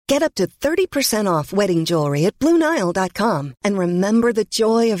Get up to 30% off wedding jewelry at BlueNile.com and remember the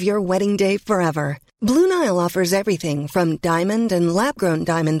joy of your wedding day forever. Blue Nile offers everything from diamond and lab-grown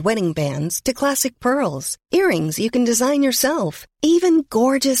diamond wedding bands to classic pearls, earrings you can design yourself, even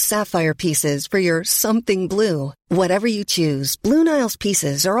gorgeous sapphire pieces for your something blue. Whatever you choose, Blue Nile's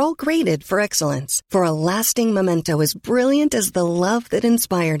pieces are all graded for excellence, for a lasting memento as brilliant as the love that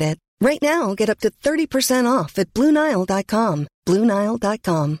inspired it. Right now, get up to 30% off at BlueNile.com.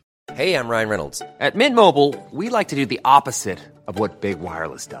 BlueNile.com. Hey, I'm Ryan Reynolds. At Mint Mobile, we like to do the opposite of what Big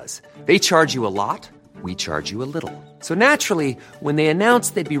Wireless does. They charge you a lot, we charge you a little. So naturally, when they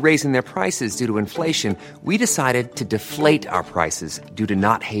announced they'd be raising their prices due to inflation, we decided to deflate our prices due to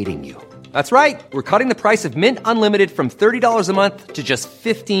not hating you. That's right. We're cutting the price of Mint Unlimited from $30 a month to just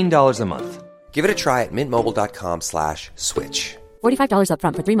 $15 a month. Give it a try at mintmobile.com/switch. $45 up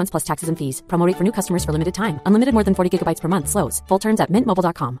front for 3 months plus taxes and fees. Promo rate for new customers for limited time. Unlimited more than 40 gigabytes per month. Slows full terms at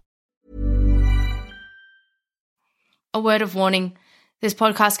mintmobile.com. A word of warning. This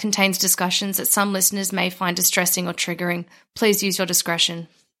podcast contains discussions that some listeners may find distressing or triggering. Please use your discretion.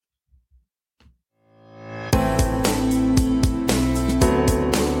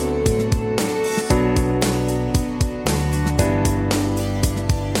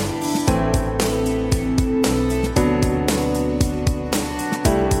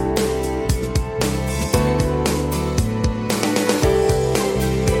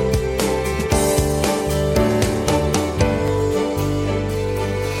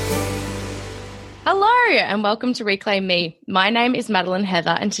 And welcome to Reclaim Me. My name is Madeline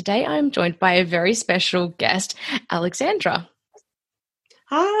Heather, and today I am joined by a very special guest, Alexandra.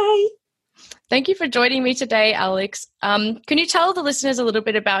 Hi. Thank you for joining me today, Alex. Can you tell the listeners a little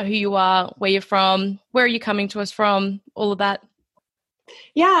bit about who you are, where you're from, where are you coming to us from, all of that?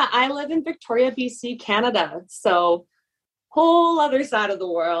 Yeah, I live in Victoria, BC, Canada. So whole other side of the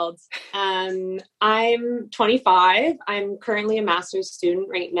world. I'm 25. I'm currently a master's student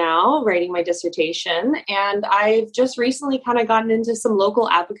right now, writing my dissertation. And I've just recently kind of gotten into some local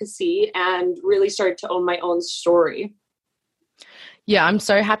advocacy and really started to own my own story. Yeah, I'm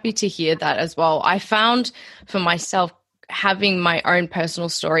so happy to hear that as well. I found for myself, having my own personal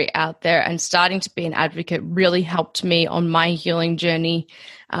story out there and starting to be an advocate really helped me on my healing journey,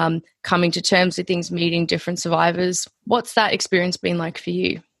 coming to terms with things, meeting different survivors. What's that experience been like for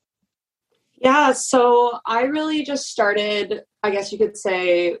you? Yeah, so I really just started, I guess you could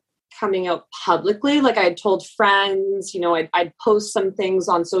say, coming out publicly. Like I had told friends, I'd post some things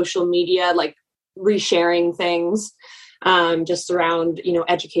on social media, like resharing things just around,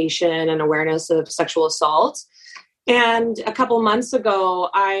 education and awareness of sexual assault. And a couple months ago,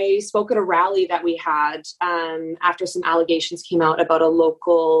 I spoke at a rally that we had after some allegations came out about a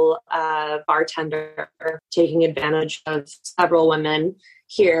local bartender taking advantage of several women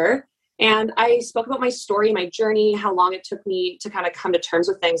here. And I spoke about my story, my journey, how long it took me to kind of come to terms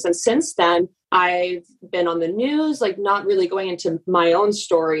with things. And since then, I've been on the news, like not really going into my own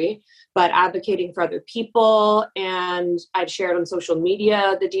story, but advocating for other people. And I've shared on social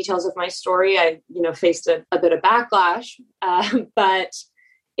media the details of my story. I, faced a bit of backlash, but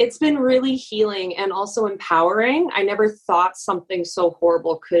it's been really healing and also empowering. I never thought something so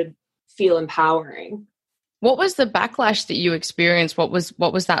horrible could feel empowering. What was the backlash that you experienced? What was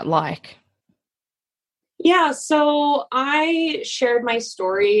that like? Yeah, so I shared my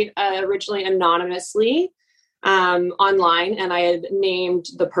story originally anonymously online, and I had named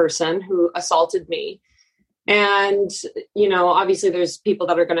the person who assaulted me. And, obviously there's people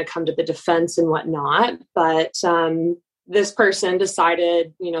that are going to come to the defense and whatnot, but this person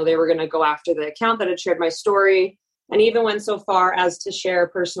decided, they were going to go after the account that had shared my story, and even went so far as to share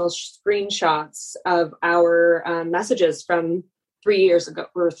personal screenshots of our messages from 3 years ago,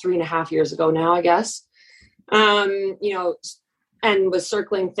 or 3.5 years ago now, I guess. And was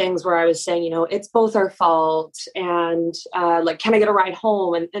circling things where I was saying, it's both our fault, and can I get a ride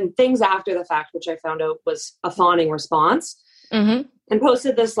home, and things after the fact, which I found out was a fawning response, and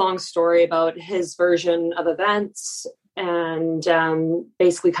posted this long story about his version of events, and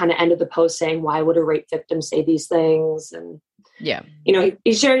basically kind of ended the post saying, why would a rape victim say these things? And,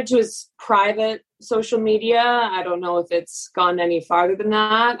 he shared it to his private social media. I don't know if it's gone any farther than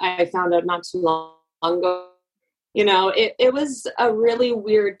that. I found out not too long ago. It was a really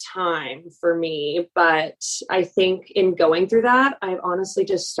weird time for me, but I think in going through that, I've honestly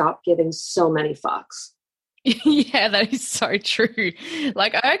just stopped giving so many fucks. Yeah, that is so true.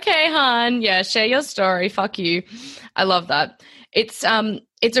 Like, okay, hon, yeah, share your story. Fuck you. I love that. It's a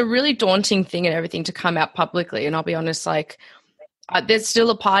really daunting thing and everything to come out publicly. And I'll be honest, there's still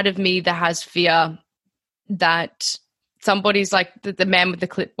a part of me that has fear that somebody's like the man with the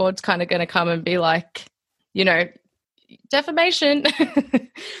clipboard's kind of going to come and be like, you know, defamation.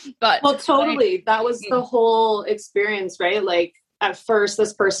 But well, totally. That was the whole experience, right? Like at first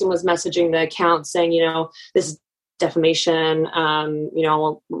this person was messaging the account saying, you know, this is defamation, you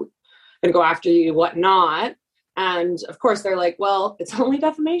know, we're gonna go after you, whatnot. And of course they're like, well, it's only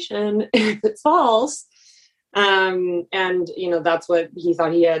defamation if it's false. And you know, that's what he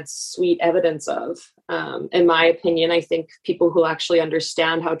thought he had sweet evidence of. In my opinion, I think people who actually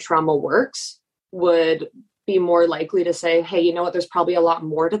understand how trauma works would be more likely to say, hey, you know what, there's probably a lot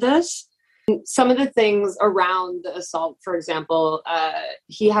more to this. Some of the things around the assault, for example,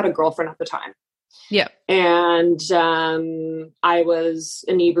 he had a girlfriend at the time. Yeah. And I was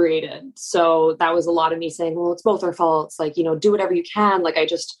inebriated. So that was a lot of me saying, well, it's both our faults. Like, you know, do whatever you can. Like,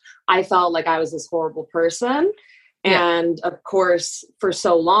 I felt like I was this horrible person. Yeah. And of course, for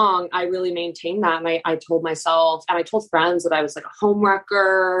so long, I really maintained that. And I told myself, and I told friends that I was like a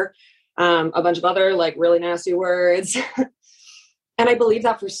homewrecker, a bunch of other like really nasty words. And I believed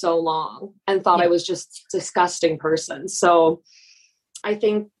that for so long and thought I was just a disgusting person. So I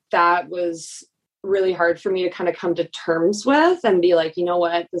think that was really hard for me to kind of come to terms with and be like, you know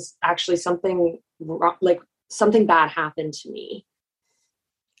what, this actually something bad happened to me.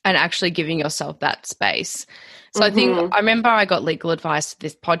 And actually giving yourself that space. So I think I remember I got legal advice for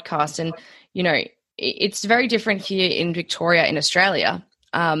this podcast, and, you know, it's very different here in Victoria, in Australia.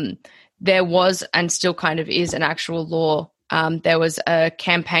 There was, and still kind of is, an actual law. There was a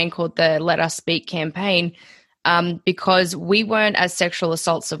campaign called the Let Us Speak campaign, because we weren't, as sexual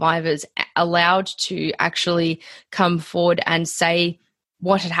assault survivors, allowed to actually come forward and say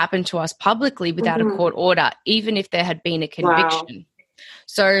what had happened to us publicly without a court order, even if there had been a conviction. Wow.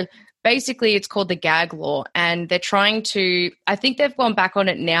 So basically it's called the gag law, and they're trying to, I think they've gone back on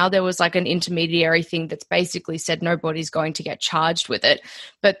it now. There was like an intermediary thing that's basically said nobody's going to get charged with it.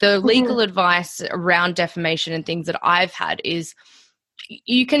 But the legal advice around defamation and things that I've had is,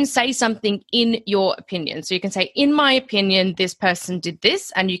 you can say something in your opinion. So you can say, in my opinion, this person did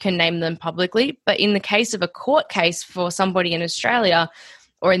this, and you can name them publicly. But in the case of a court case for somebody in Australia,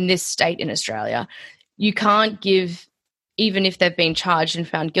 or in this state in Australia, you can't give, even if they've been charged and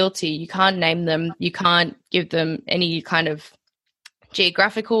found guilty, you can't name them. You can't give them any kind of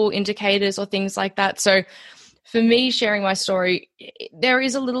geographical indicators or things like that. So for me, sharing my story, there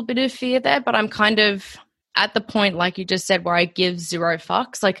is a little bit of fear there, but I'm kind of at the point, like you just said, where I give zero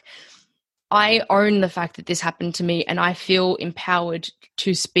fucks. Like, I own the fact that this happened to me, and I feel empowered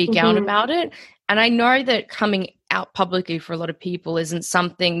to speak out about it. And I know that coming out publicly for a lot of people isn't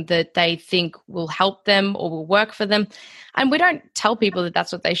something that they think will help them or will work for them. And we don't tell people that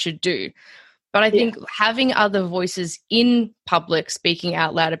that's what they should do. But I think having other voices in public speaking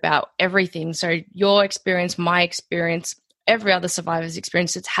out loud about everything, so your experience, my experience, every other survivor's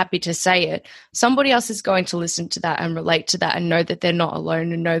experience that's happy to say it, somebody else is going to listen to that and relate to that and know that they're not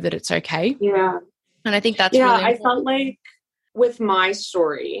alone and know that it's okay. Yeah. And I think that's really important. I felt like with my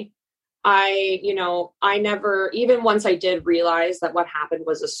story, I never, even once I did realize that what happened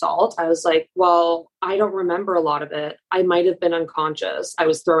was assault, I was like, well, I don't remember a lot of it. I might have been unconscious. I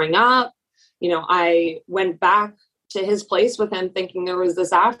was throwing up. You know, I went back to his place with him thinking there was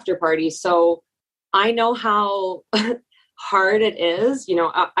this after party. So I know how hard it is. You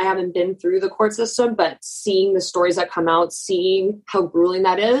know, I haven't been through the court system, but seeing the stories that come out, seeing how grueling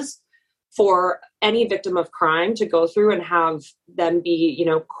that is for any victim of crime to go through and have them be, you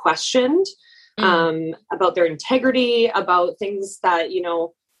know, questioned about their integrity, about things that, you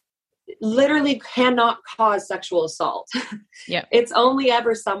know, literally cannot cause sexual assault. Yeah. It's only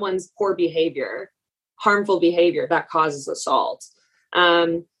ever someone's poor behavior, harmful behavior that causes assault.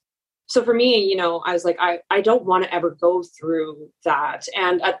 So for me, you know, I was like, I don't want to ever go through that.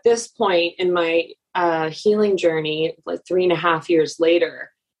 And at this point in my healing journey, like 3.5 years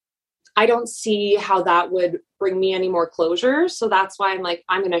later, I don't see how that would bring me any more closure. So that's why I'm like,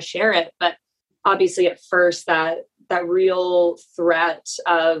 I'm going to share it. But obviously at first that real threat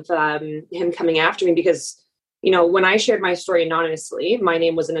of him coming after me, because, you know, when I shared my story anonymously, my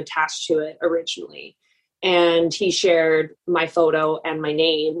name wasn't attached to it originally. And he shared my photo and my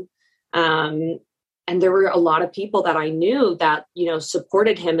name. And there were a lot of people that I knew that, you know,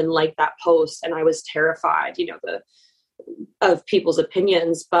 supported him and liked that post. And I was terrified, you know, of people's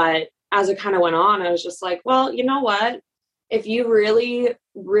opinions. But as it kind of went on, I was just like, well, you know what? If you really,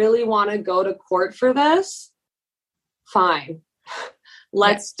 really want to go to court for this, fine,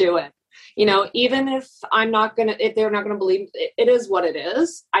 let's do it. You know, even if if they're not going to believe it is what it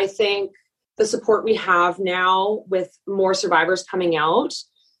is. I think the support we have now with more survivors coming out,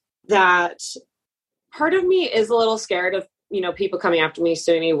 that part of me is a little scared of, people coming after me,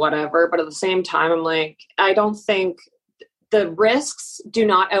 suing me, whatever. But at the same time, I'm like, I don't think the risks do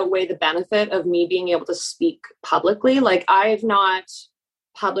not outweigh the benefit of me being able to speak publicly. Like, I've not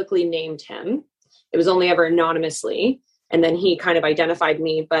publicly named him. It was only ever anonymously. And then he kind of identified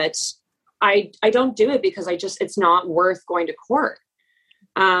me, but I don't do it because it's not worth going to court.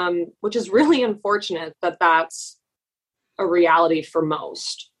 Which is really unfortunate that that's a reality for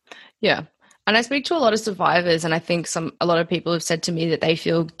most. Yeah. And I speak to a lot of survivors, and I think a lot of people have said to me that they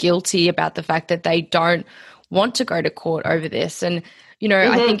feel guilty about the fact that they don't want to go to court over this. And,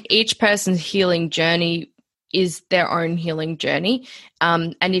 I think each person's healing journey is their own healing journey.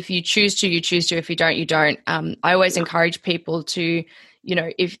 And if you choose to, you choose to. If you don't, you don't. I always encourage people to,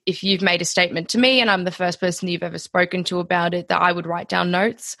 if you've made a statement to me and I'm the first person you've ever spoken to about it, that I would write down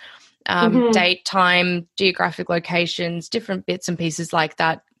notes, date, time, geographic locations, different bits and pieces like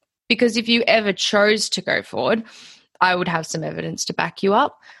that. Because if you ever chose to go forward, I would have some evidence to back you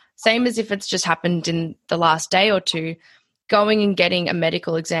up. Same as if it's just happened in the last day or two, going and getting a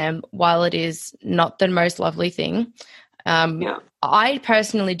medical exam, while it is not the most lovely thing. I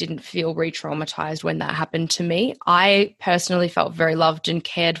personally didn't feel re-traumatized when that happened to me. I personally felt very loved and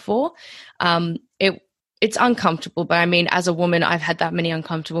cared for. It's uncomfortable, but I mean, as a woman, I've had that many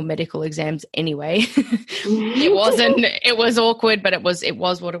uncomfortable medical exams anyway. It was awkward, but it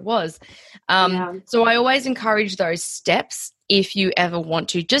was what it was. So I always encourage those steps if you ever want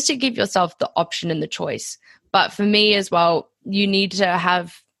to, just to give yourself the option and the choice. But for me as well, you need to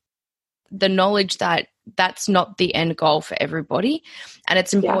have the knowledge that that's not the end goal for everybody. And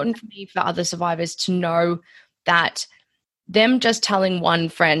it's important for me, for other survivors, to know that them just telling one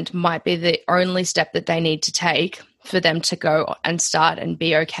friend might be the only step that they need to take for them to go and start and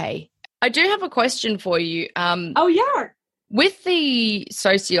be okay. I do have a question for you. With the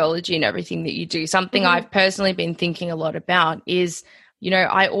sociology and everything that you do, something I've personally been thinking a lot about is,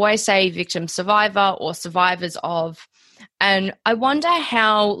 I always say victim survivor or survivors of, and I wonder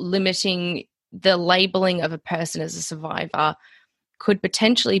how limiting the labeling of a person as a survivor could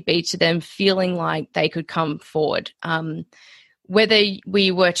potentially be to them feeling like they could come forward. Whether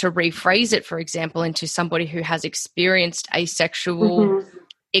we were to rephrase it, for example, into somebody who has experienced a sexual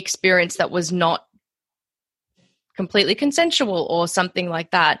experience that was not completely consensual or something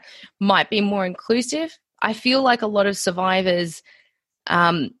like that, might be more inclusive. I feel like a lot of survivors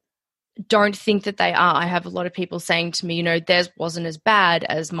don't think that they are. I have a lot of people saying to me, theirs wasn't as bad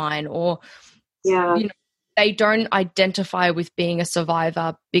as mine, or they don't identify with being a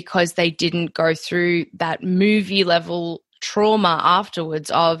survivor because they didn't go through that movie level trauma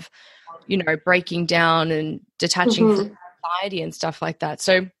afterwards of, breaking down and detaching from society and stuff like that.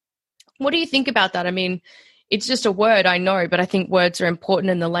 So what do you think about that? I mean, it's just a word, I know, but I think words are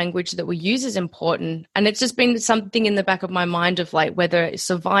important and the language that we use is important. And it's just been something in the back of my mind of like whether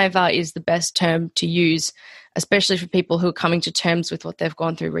survivor is the best term to use, especially for people who are coming to terms with what they've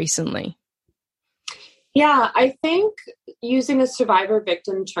gone through recently. Yeah, I think using a survivor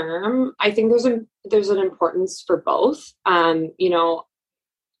victim term, I think there's an importance for both.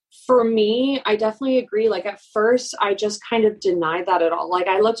 For me, I definitely agree. Like at first, I just kind of denied that at all. Like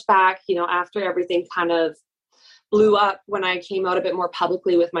I looked back, after everything kind of blew up, when I came out a bit more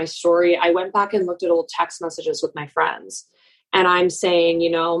publicly with my story, I went back and looked at old text messages with my friends. And I'm saying,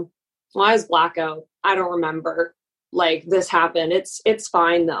 I was blackout. I don't remember. Like this happened. It's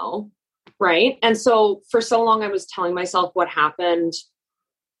fine though. Right. And so for so long, I was telling myself what happened.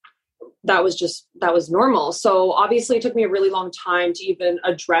 That was normal. So obviously it took me a really long time to even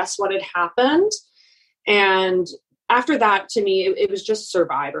address what had happened. And after that, to me, it was just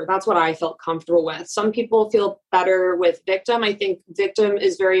survivor. That's what I felt comfortable with. Some people feel better with victim. I think victim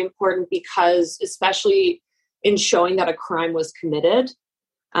is very important because especially in showing that a crime was committed.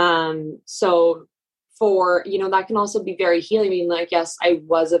 So for, that can also be very healing. I mean, like, yes, I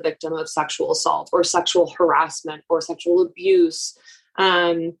was a victim of sexual assault or sexual harassment or sexual abuse.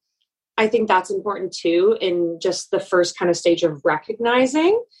 I think that's important too, in just the first kind of stage of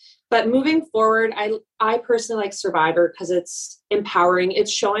recognizing. But moving forward, I personally like survivor because it's empowering.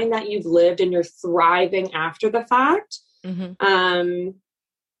 It's showing that you've lived and you're thriving after the fact.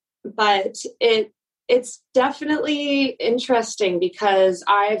 But it's definitely interesting because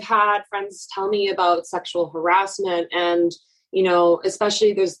I've had friends tell me about sexual harassment and,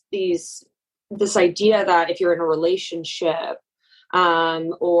 especially there's this idea that if you're in a relationship,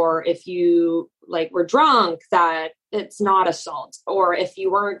 or if you were drunk, that it's not assault, or if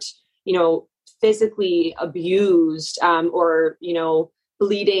you weren't, physically abused, or,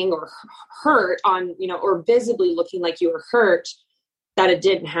 bleeding or hurt on, or visibly looking like you were hurt, that it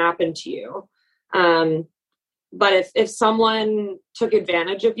didn't happen to you. But if someone took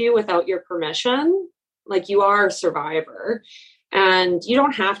advantage of you without your permission, like, you are a survivor, and you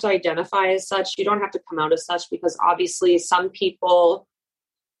don't have to identify as such. You don't have to come out as such, because obviously some people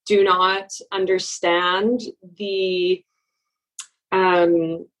do not understand the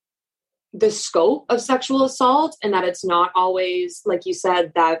scope of sexual assault, and that it's not always, like you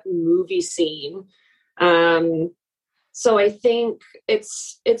said, that movie scene. So I think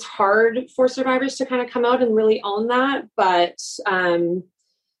it's hard for survivors to kind of come out and really own that, but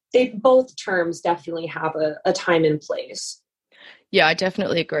both terms definitely have a time and place. Yeah, I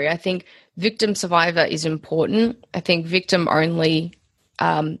definitely agree. I think victim survivor is important. I think victim only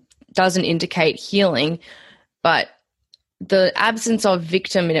doesn't indicate healing, but the absence of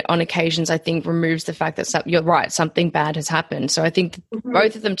victim on occasions, I think, removes the fact that you're right, something bad has happened. So I think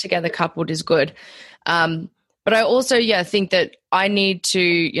both of them together coupled is good. But I also, think that I need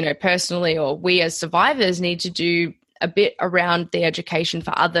to, personally, or we as survivors need to do a bit around the education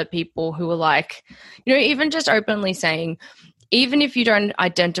for other people who are like, even just openly saying, even if you don't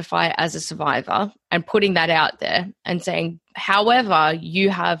identify as a survivor, and putting that out there and saying, however, you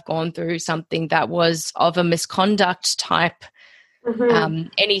have gone through something that was of a misconduct type,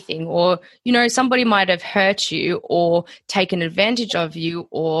 anything, or, somebody might have hurt you or taken advantage of you,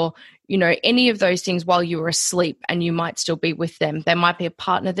 or, any of those things while you were asleep, and you might still be with them. There might be a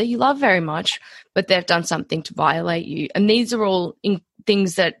partner that you love very much, but they've done something to violate you. And these are all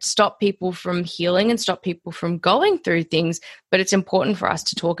things that stop people from healing and stop people from going through things. But it's important for us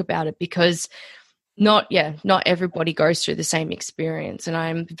to talk about it, because not everybody goes through the same experience. And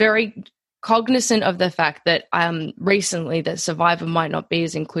I'm very cognizant of the fact that recently that Survivor might not be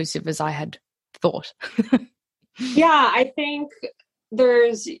as inclusive as I had thought. Yeah, I think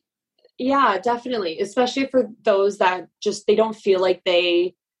there's, definitely, especially for those that just, they don't feel like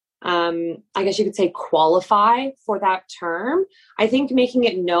they, I guess you could say, qualify for that term. I think making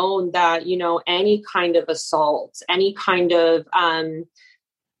it known that, any kind of assault, any kind of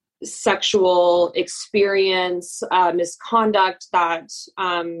sexual experience, misconduct that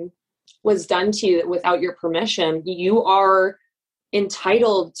was done to you without your permission, you are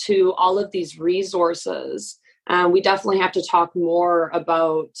entitled to all of these resources. We definitely have to talk more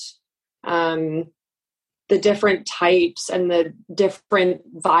about the different types and the different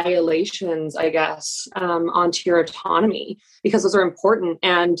violations, I guess, onto your autonomy, because those are important,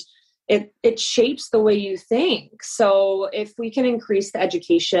 and it shapes the way you think. So if we can increase the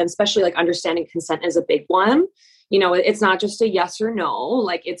education, especially like understanding consent is a big one. It's not just a yes or no,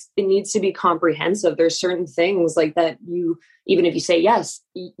 like it needs to be comprehensive. There's certain things like that even if you say yes,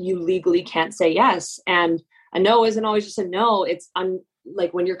 you legally can't say yes. And a no isn't always just a no. It's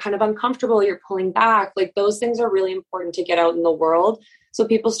like when you're kind of uncomfortable, you're pulling back. Like, those things are really important to get out in the world, so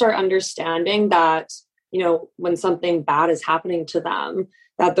people start understanding that, when something bad is happening to them,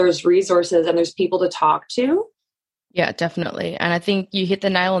 that there's resources and there's people to talk to. Yeah, definitely. And I think you hit the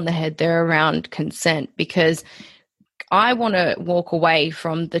nail on the head there around consent, because I want to walk away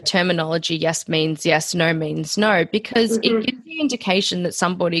from the terminology yes means yes, no means no, because it gives the indication that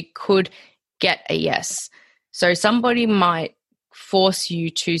somebody could get a yes. So somebody might force you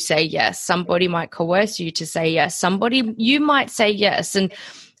to say yes. Somebody might coerce you to say yes. You might say yes. And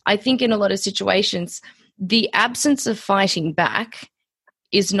I think in a lot of situations, the absence of fighting back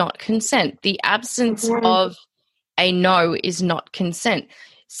is not consent. The absence of a no is not consent.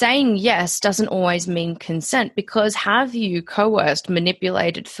 Saying yes doesn't always mean consent, because have you coerced,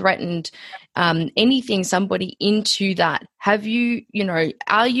 manipulated, threatened, anything, somebody into that? Have you,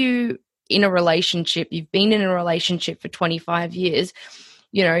 are you in a relationship? You've been in a relationship for 25 years.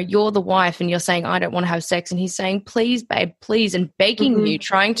 You're the wife and you're saying, I don't want to have sex. And he's saying, please, babe, please, and begging you,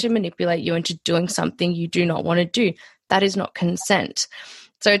 trying to manipulate you into doing something you do not want to do. That is not consent.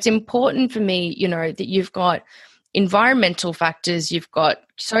 So it's important for me, that you've got environmental factors, you've got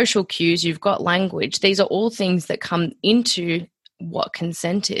social cues, you've got language. These are all things that come into what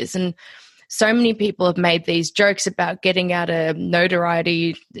consent is. And so many people have made these jokes about getting out a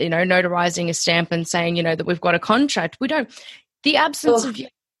notoriety, notarizing a stamp and saying, that we've got a contract. We don't. The absence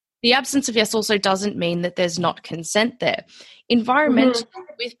of yes also doesn't mean that there's not consent there. Environmentally,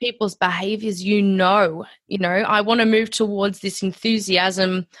 with people's behaviors, I want to move towards this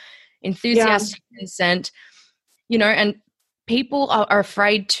enthusiastic consent, and people are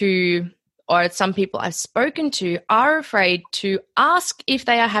afraid to, or some people I've spoken to are afraid to ask if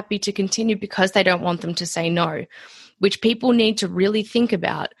they are happy to continue because they don't want them to say no, which people need to really think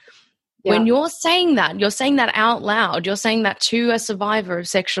about. Yeah. When you're saying that out loud, you're saying that to a survivor of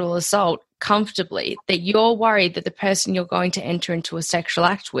sexual assault, comfortably, that you're worried that the person you're going to enter into a sexual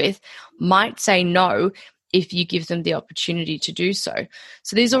act with might say no if you give them the opportunity to do so.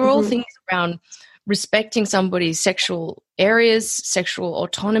 So these are all things around respecting somebody's sexual areas, sexual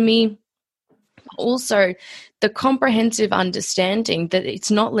autonomy, also the comprehensive understanding that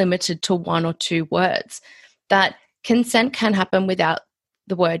it's not limited to one or two words, that consent can happen without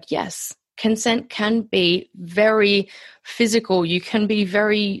the word yes. Consent can be very physical. You can be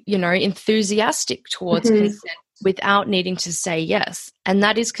very, enthusiastic towards consent without needing to say yes. And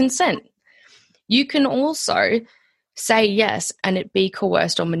that is consent. You can also say yes and it be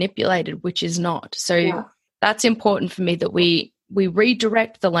coerced or manipulated, which is not. So that's important for me, that we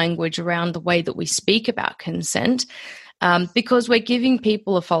redirect the language around the way that we speak about consent, because we're giving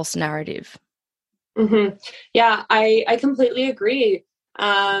people a false narrative. Yeah, I completely agree.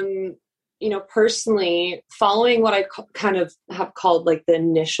 Personally, following what I kind of have called like the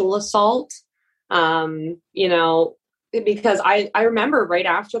initial assault, because I remember right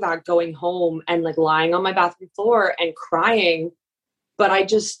after that going home and like lying on my bathroom floor and crying, but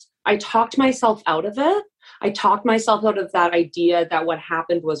I talked myself out of it. I talked myself out of that idea that what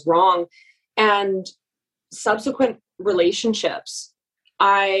happened was wrong. And subsequent relationships,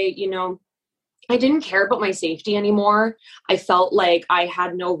 I didn't care about my safety anymore. I felt like I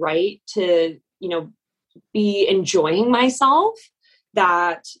had no right to, be enjoying myself.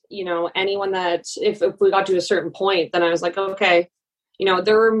 That, anyone that if we got to a certain point, then I was like, okay,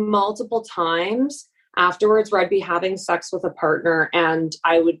 there were multiple times afterwards where I'd be having sex with a partner and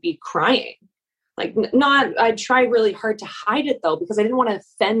I would be crying. Like I'd try really hard to hide it though, because I didn't want to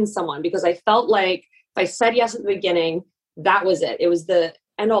offend someone, because I felt like if I said yes at the beginning, that was it. It was the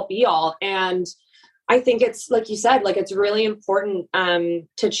end all be all. And I think it's like you said, like it's really important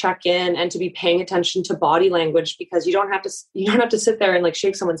to check in and to be paying attention to body language, because you don't have to sit there and like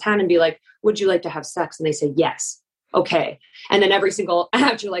shake someone's hand and be like, would you like to have sex? And they say, yes. Okay. And then every single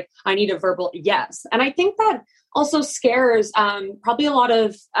act, you're like, I need a verbal yes. And I think that also scares probably a lot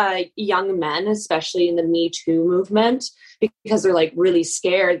of young men, especially in the Me Too movement, because they're like really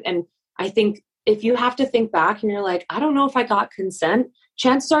scared. And I think if you have to think back and you're like, I don't know if I got consent,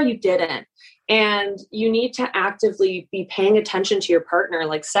 chances are you didn't. And you need to actively be paying attention to your partner.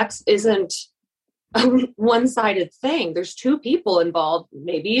 Like sex isn't a one-sided thing. There's two people involved,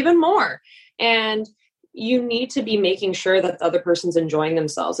 maybe even more. And you need to be making sure that the other person's enjoying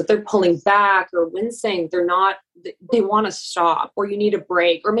themselves. If they're pulling back or wincing, they want to stop, or you need a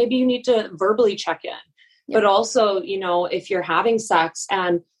break, or maybe you need to verbally check in. Yeah. But also, if you're having sex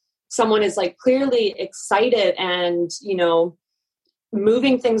and someone is like clearly excited and,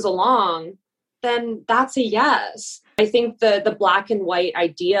 moving things along, then that's a yes. I think the black and white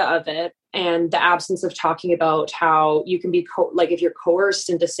idea of it, and the absence of talking about how you can be if you're coerced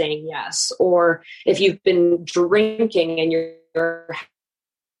into saying yes, or if you've been drinking and you're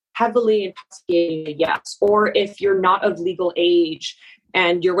heavily intoxicated, yes, or if you're not of legal age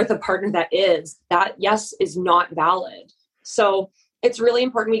and you're with a partner that yes is not valid. So it's really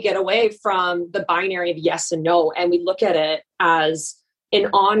important we get away from the binary of yes and no, and we look at it as an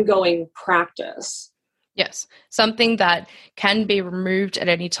ongoing practice. Yes, something that can be removed at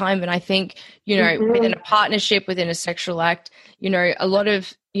any time. And I think, within a partnership, within a sexual act, a lot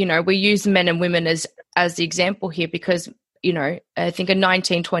of, we use men and women as the example here because, I think a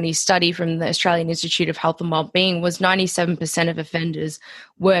 1920 study from the Australian Institute of Health and Wellbeing was 97% of offenders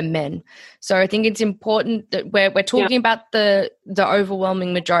were men. So I think it's important that we're talking about the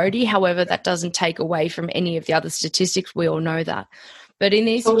overwhelming majority. However, that doesn't take away from any of the other statistics. We all know that. But in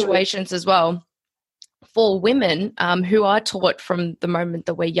these situations as well, for women who are taught from the moment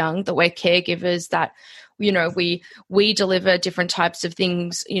that we're young, that we're caregivers, that, we deliver different types of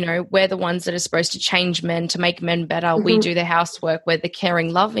things, we're the ones that are supposed to change men, to make men better. We do the housework. We're the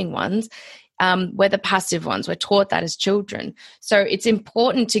caring, loving ones. We're the passive ones. We're taught that as children. So it's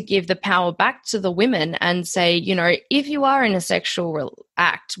important to give the power back to the women and say, if you are in a sexual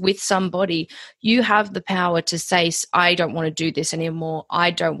act with somebody, you have the power to say, I don't want to do this anymore.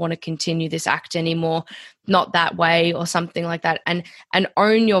 I don't want to continue this act anymore. Not that way, or something like that. And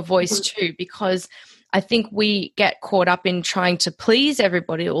own your voice too, because I think we get caught up in trying to please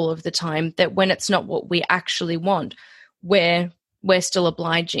everybody all of the time, that when it's not what we actually want, we're still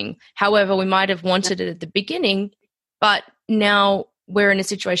obliging. However, we might have wanted it at the beginning, but now we're in a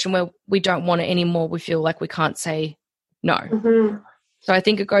situation where we don't want it anymore. We feel like we can't say no. So I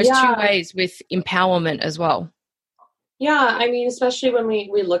think it goes two ways with empowerment as well. Yeah, I mean, especially when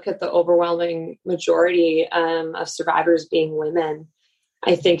we look at the overwhelming majority of survivors being women,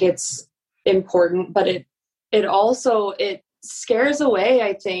 I think it's important, but it also scares away,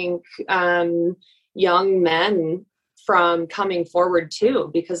 I think, young men from coming forward too,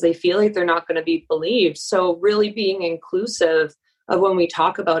 because they feel like they're not going to be believed. So really being inclusive of when we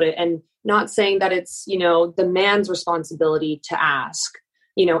talk about it, and not saying that it's, the man's responsibility to ask.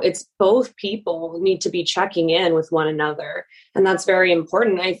 It's both people need to be checking in with one another. And that's very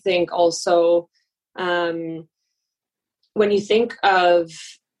important. I think also, when you think of,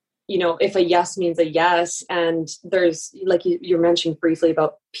 if a yes means a yes, and there's, like you're mentioning briefly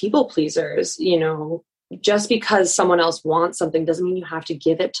about people pleasers, just because someone else wants something doesn't mean you have to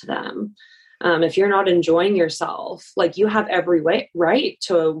give it to them. If you're not enjoying yourself, like, you have every right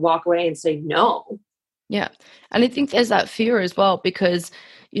to walk away and say no. Yeah. And I think there's that fear as well, because,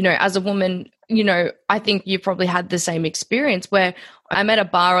 as a woman, I think you probably had the same experience where I'm at a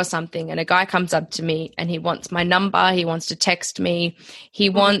bar or something and a guy comes up to me and he wants my number, he wants to text me, he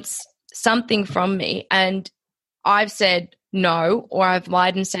wants something from me. And I've said no, or I've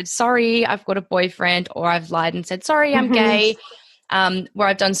lied and said, sorry, I've got a boyfriend, or I've lied and said, sorry, I'm gay, where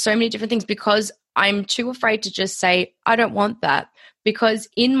I've done so many different things because I'm too afraid to just say, I don't want that. Because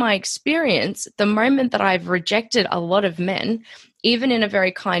in my experience, the moment that I've rejected a lot of men, even in a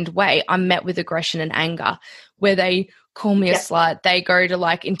very kind way, I'm met with aggression and anger, where they call me a slut. They go to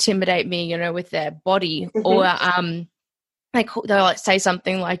like intimidate me, with their body, or they'll say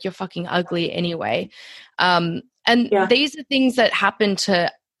something like, you're fucking ugly anyway. These are things that happen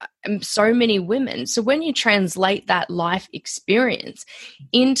to so many women. So when you translate that life experience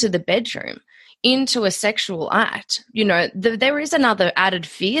into the bedroom, into a sexual act, there is another added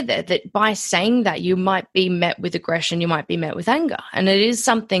fear there, that by saying that you might be met with aggression, you might be met with anger. And it is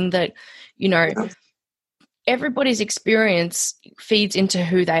something that, everybody's experience feeds into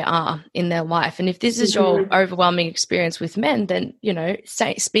who they are in their life. And if this is your overwhelming experience with men, then,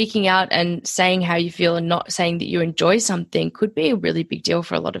 speaking out and saying how you feel and not saying that you enjoy something could be a really big deal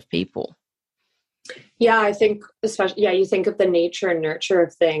for a lot of people. Yeah, I think especially, you think of the nature and nurture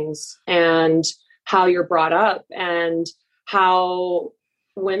of things and how you're brought up and how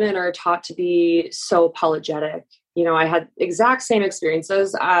women are taught to be so apologetic. I had exact same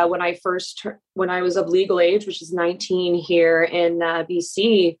experiences when I was of legal age, which is 19 here in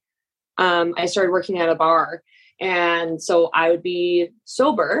BC. I started working at a bar, and so I would be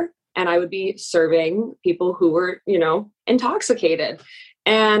sober and I would be serving people who were, intoxicated.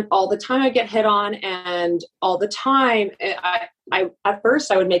 And all the time I'd get hit on, and all the time I at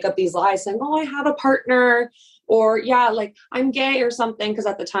first I would make up these lies saying, oh, I have a partner, or like I'm gay or something. Cause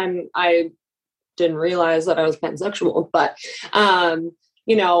at the time I didn't realize that I was pansexual, but,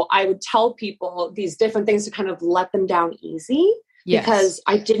 I would tell people these different things to kind of let them down easy because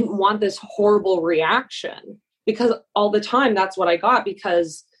I didn't want this horrible reaction, because all the time that's what I got,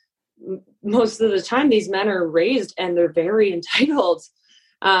 because most of the time these men are raised and they're very entitled.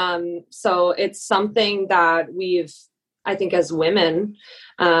 So it's something that I think as women,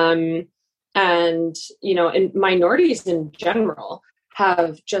 and, and minorities in general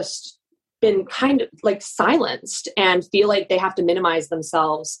have just been kind of like silenced and feel like they have to minimize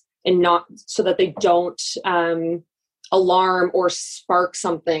themselves and not, so that they don't, alarm or spark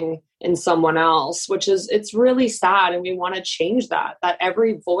something in someone else, it's really sad. And we want to change that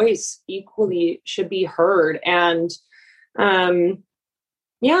every voice equally should be heard. And,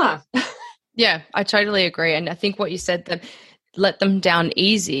 yeah, I totally agree. And I think what you said, that let them down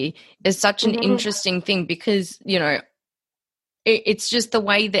easy, is such an interesting thing, because, it's just the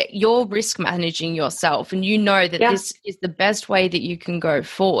way that you're risk managing yourself. And that this is the best way that you can go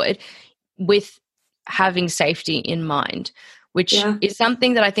forward with having safety in mind, which is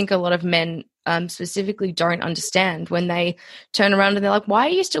something that I think a lot of men specifically don't understand when they turn around and they're like, why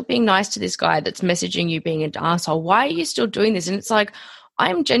are you still being nice to this guy that's messaging you being an asshole? Why are you still doing this? And it's like,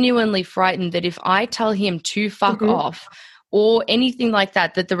 I'm genuinely frightened that if I tell him to fuck off or anything like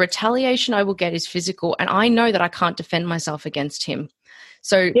that, that the retaliation I will get is physical. And I know that I can't defend myself against him.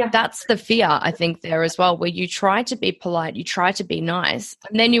 So that's the fear, I think, there as well, where you try to be polite, you try to be nice,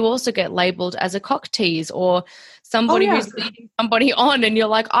 and then you also get labeled as a cock tease or somebody who's leading somebody on, and you're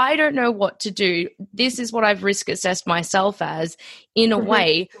like, I don't know what to do. This is what I've risk assessed myself as, in a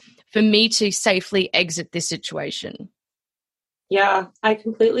way, for me to safely exit this situation. Yeah, I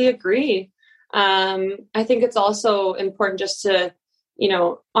completely agree. I think it's also important just to,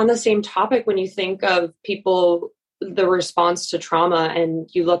 on the same topic, when you think of people, the response to trauma, and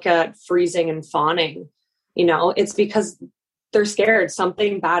you look at freezing and fawning, it's because they're scared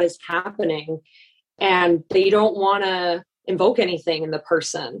something bad is happening and they don't want to invoke anything in the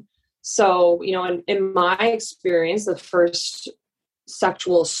person. So, in my experience, the first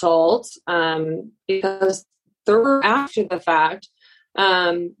sexual assault, because third after the fact.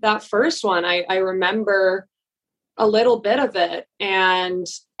 That first one, I remember a little bit of it, and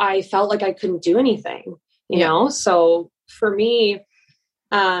I felt like I couldn't do anything, you know? So for me,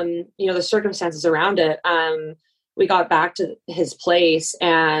 the circumstances around it, we got back to his place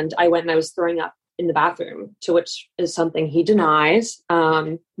and I went and I was throwing up in the bathroom, to which is something he denies.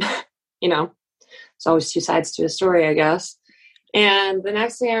 It's always two sides to a story, I guess. And the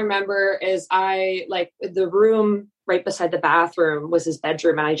next thing I remember is the room right beside the bathroom was his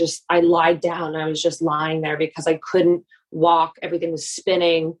bedroom. And I lied down and I was just lying there because I couldn't walk. Everything was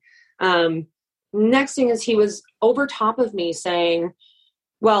spinning. Next thing is he was over top of me saying,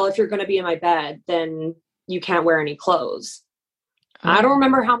 well, if you're going to be in my bed, then you can't wear any clothes. I don't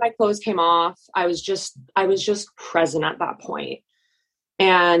remember how my clothes came off. I was just present at that point.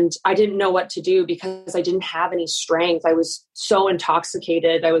 And I didn't know what to do because I didn't have any strength. I was so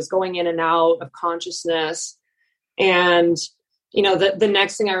intoxicated. I was going in and out of consciousness. And, the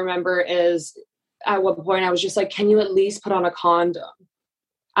next thing I remember is at one point I was just like, can you at least put on a condom?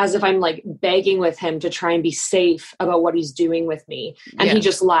 As if I'm like begging with him to try and be safe about what he's doing with me. And he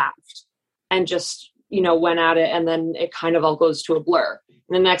just laughed and just, went at it. And then it kind of all goes to a blur.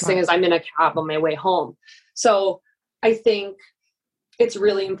 And the next thing is I'm in a cab on my way home. So I think it's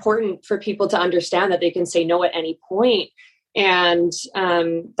really important for people to understand that they can say no at any point. And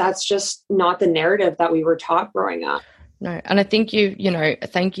that's just not the narrative that we were taught growing up. No. And I think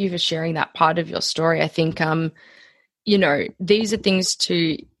thank you for sharing that part of your story. I think, these are things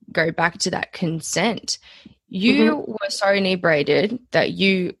to go back to that consent. You were so inebriated that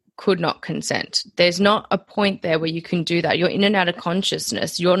you could not consent. There's not a point there where you can do that. You're in and out of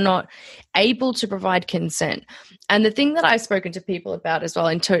consciousness. You're not able to provide consent. And the thing that I've spoken to people about as well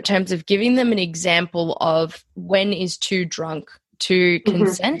in terms of giving them an example of when is too drunk to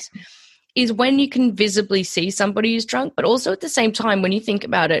consent is when you can visibly see somebody who's drunk, but also at the same time, when you think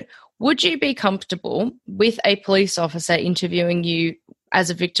about it, would you be comfortable with a police officer interviewing you as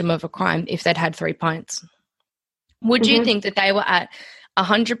a victim of a crime if they'd had 3 pints? Would you think that they were at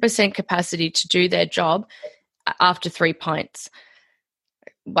 100% capacity to do their job after 3 pints?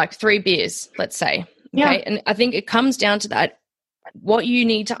 Like 3 beers, let's say. Okay. And I think it comes down to that. What you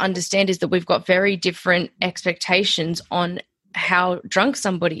need to understand is that we've got very different expectations on how drunk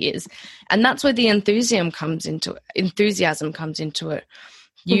somebody is. And that's where the enthusiasm comes into it.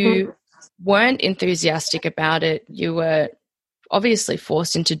 You weren't enthusiastic about it. You were obviously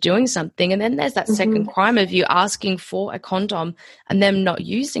forced into doing something. And then there's that second crime of you asking for a condom and them not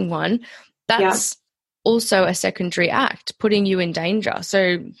using one. That's also a secondary act, putting you in danger.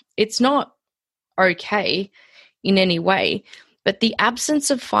 So it's not okay in any way, but the absence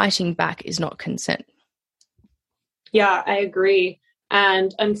of fighting back is not consent. Yeah, I agree.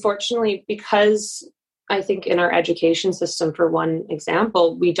 And unfortunately, because I think in our education system, for one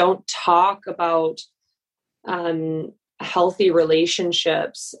example, we don't talk about healthy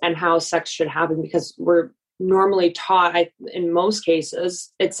relationships and how sex should happen, because we're normally taught, in most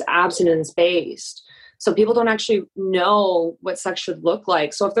cases, it's abstinence based. So people don't actually know what sex should look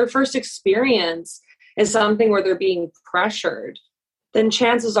like. So if their first experience is something where they're being pressured, then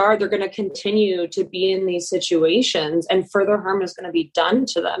chances are they're going to continue to be in these situations and further harm is going to be done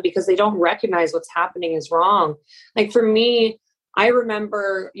to them because they don't recognize what's happening is wrong. Like for me, I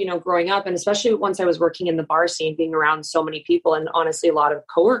remember, growing up, and especially once I was working in the bar scene, being around so many people, and honestly, a lot of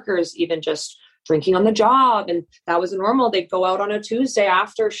coworkers, even just drinking on the job. And that was normal. They'd go out on a Tuesday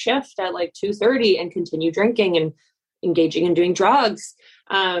after shift at like 2:30 and continue drinking and engaging in doing drugs.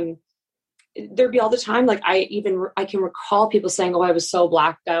 There'd be all the time. Like I can recall people saying, oh, I was so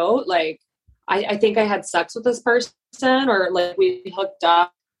blacked out. Like, I think I had sex with this person, or like we hooked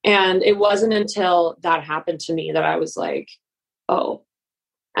up. And it wasn't until that happened to me that I was like, oh.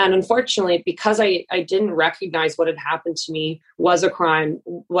 And unfortunately, because I didn't recognize what had happened to me was a crime,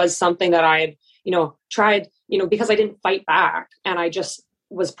 was something that I had, tried, because I didn't fight back and I just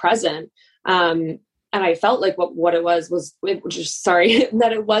was present. And I felt like what it was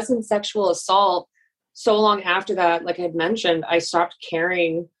that it wasn't sexual assault. So long after that, like I had mentioned, I stopped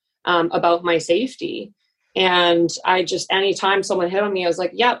caring about my safety. And I just, anytime someone hit on me, I was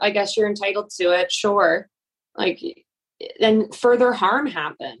like, yep, I guess you're entitled to it. Sure. Like, then further harm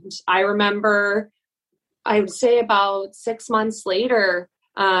happened. I remember, I would say about 6 months later,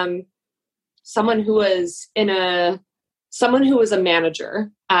 someone who was a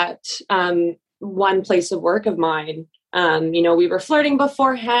manager at one place of work of mine, we were flirting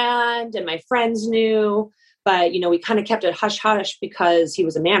beforehand and my friends knew, but, we kind of kept it hush hush because he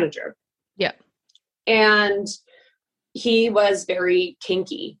was a manager. Yeah. And he was very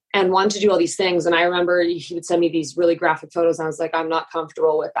kinky and wanted to do all these things. And I remember he would send me these really graphic photos. And I was like, I'm not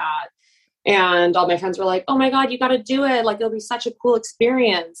comfortable with that. And all my friends were like, oh my God, you got to do it. Like, it'll be such a cool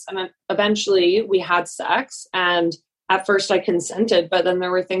experience. And then eventually we had sex, and at first I consented, but then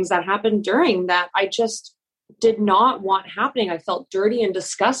there were things that happened during that I just did not want happening. I felt dirty and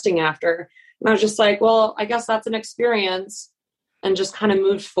disgusting after. And I was just like, well, I guess that's an experience, and just kind of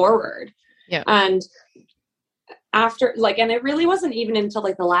moved forward. Yeah. And after and it really wasn't even until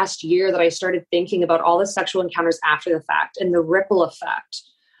like the last year that I started thinking about all the sexual encounters after the fact and the ripple effect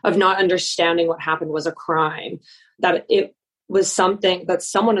of not understanding what happened was a crime, that it was something that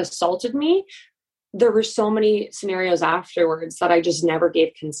someone assaulted me. There were so many scenarios afterwards that I just never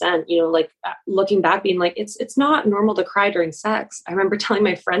gave consent, like looking back being like, it's not normal to cry during sex. I remember telling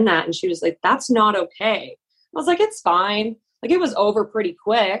my friend that, and she was like, that's not okay. I was like, it's fine. Like, it was over pretty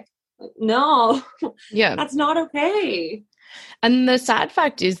quick. No, yeah, that's not okay. And the sad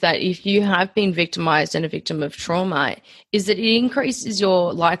fact is that if you have been victimized and a victim of trauma, is that it increases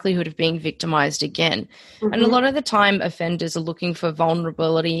your likelihood of being victimized again. Mm-hmm. And a lot of the time offenders are looking for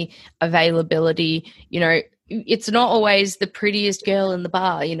vulnerability, availability. It's not always the prettiest girl in the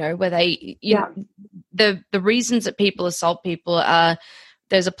bar, where they, the reasons that people assault people are,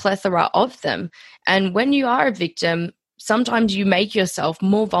 there's a plethora of them. And when you are a victim, sometimes you make yourself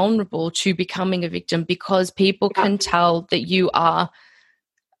more vulnerable to becoming a victim because people can tell that you are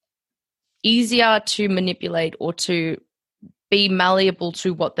easier to manipulate or to be malleable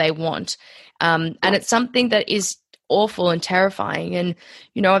to what they want. And it's something that is awful and terrifying. And,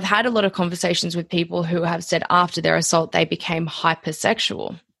 I've had a lot of conversations with people who have said after their assault, they became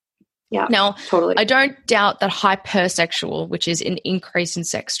hypersexual. Yeah. Now, totally. I don't doubt that hypersexual, which is an increase in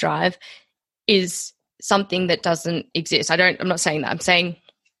sex drive, is something that doesn't exist. I'm not saying that. I'm saying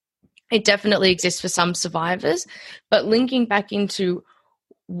it definitely exists for some survivors, but linking back into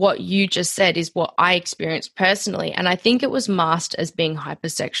what you just said is what I experienced personally. And I think it was masked as being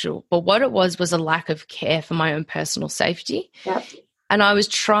hypersexual, but what it was a lack of care for my own personal safety. Yep. And I was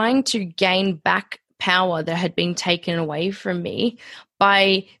trying to gain back power that had been taken away from me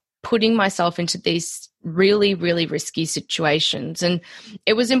by putting myself into these really, really risky situations. And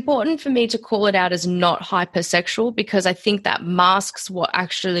it was important for me to call it out as not hypersexual, because I think that masks what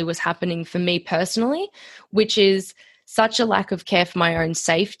actually was happening for me personally, which is such a lack of care for my own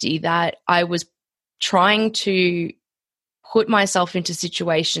safety that I was trying to put myself into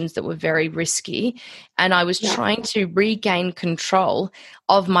situations that were very risky. And I was trying to regain control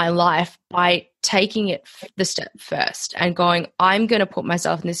of my life by taking it the step first and going, I'm going to put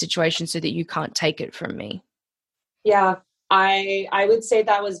myself in this situation so that you can't take it from me. Yeah, I would say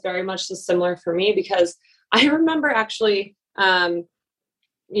that was very much similar for me, because I remember actually,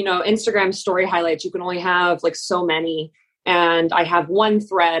 Instagram story highlights, you can only have like so many. And I have one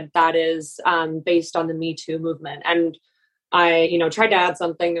thread that is based on the Me Too movement. And I, tried to add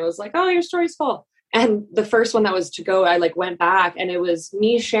something that was like, oh, your story's full. And the first one that was to go, I went back, and it was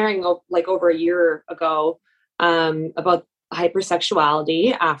me sharing over a year ago about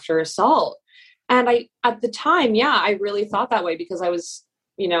hypersexuality after assault. And at the time, I really thought that way, because I was,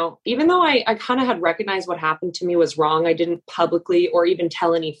 even though I kind of had recognized what happened to me was wrong, I didn't publicly or even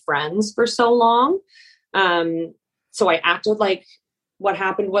tell any friends for so long. So I acted like what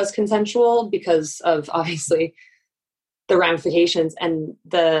happened was consensual because of obviously the ramifications and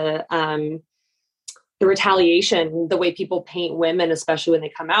the retaliation, the way people paint women, especially when they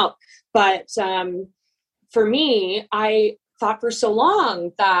come out. But for me, I thought for so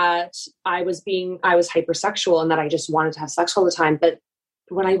long that I was hypersexual and that I just wanted to have sex all the time. But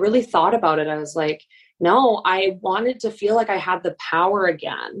when I really thought about it, I was like, no, I wanted to feel like I had the power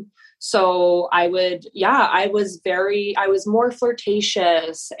again. So I was more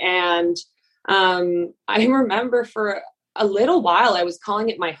flirtatious. And I remember for a little while, I was calling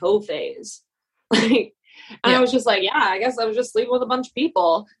it my hoe phase. I was just like, I guess I was just sleeping with a bunch of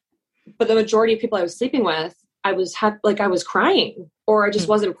people. But the majority of people I was sleeping with, I was crying, or I just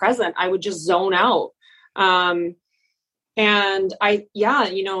wasn't present. I would just zone out. And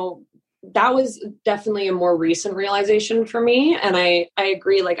that was definitely a more recent realization for me. And I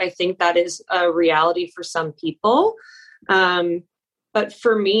agree. I think that is a reality for some people. But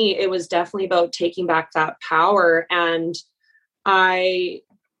for me, it was definitely about taking back that power. And I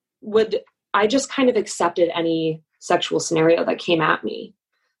just kind of accepted any sexual scenario that came at me.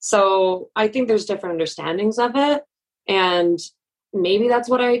 So I think there's different understandings of it. And maybe that's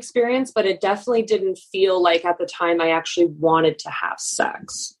what I experienced, but it definitely didn't feel like at the time I actually wanted to have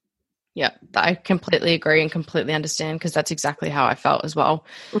sex. Yeah, I completely agree and completely understand, because that's exactly how I felt as well.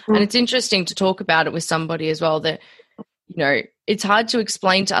 Mm-hmm. And it's interesting to talk about it with somebody as well that it's hard to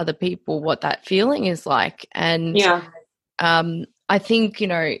explain to other people what that feeling is like. And I think,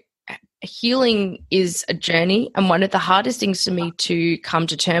 healing is a journey. And one of the hardest things for me to come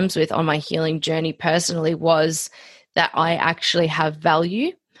to terms with on my healing journey personally was that I actually have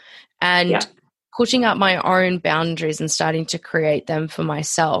value, and putting up my own boundaries and starting to create them for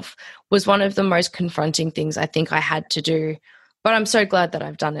myself was one of the most confronting things I think I had to do. But I'm so glad that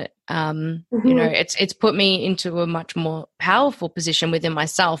I've done it. It's put me into a much more powerful position within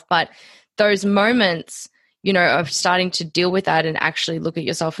myself. But those moments, of starting to deal with that and actually look at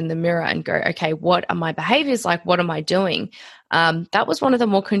yourself in the mirror and go, okay, what are my behaviors like? What am I doing? That was one of the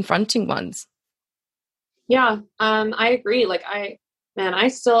more confronting ones. Yeah, I agree. Like I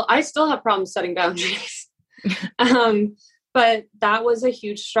still have problems setting boundaries. But that was a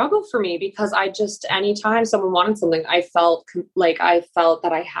huge struggle for me because anytime someone wanted something, I felt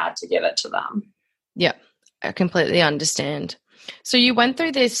that I had to give it to them. Yeah, I completely understand. So you went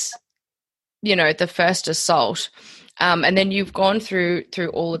through this, the first assault, and then you've gone through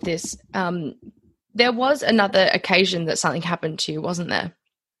all of this. There was another occasion that something happened to you, wasn't there?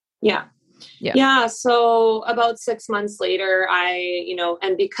 Yeah. So about 6 months later,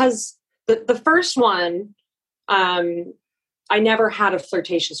 and because the first one, I never had a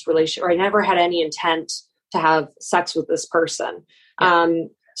flirtatious relationship, or I never had any intent to have sex with this person.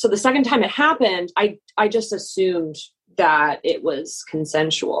 So the second time it happened, I just assumed that it was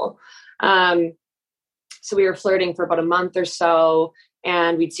consensual. So we were flirting for about a month or so,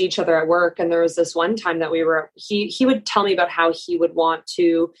 and we'd see each other at work. And there was this one time that he would tell me about how he would want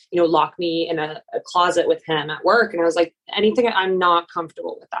to, lock me in a closet with him at work. And I was like, anything, I'm not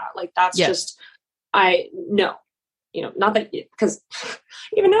comfortable with that. Like, that's just, no. Not that, because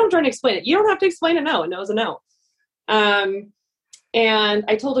even now I'm trying to explain it. You don't have to explain a no. A no is a no. And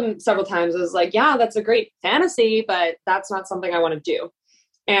I told him several times, I was like, yeah, that's a great fantasy, but that's not something I want to do.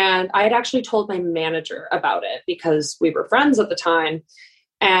 And I had actually told my manager about it because we were friends at the time.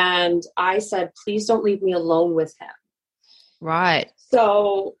 And I said, please don't leave me alone with him. Right.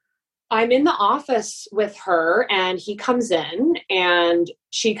 So I'm in the office with her, and he comes in, and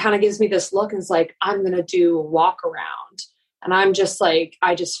she kind of gives me this look and is like, I'm going to do a walk around. And I'm just like,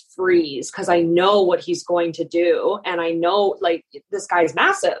 I just freeze because I know what he's going to do. And I know, like, this guy's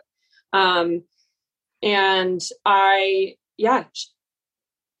massive.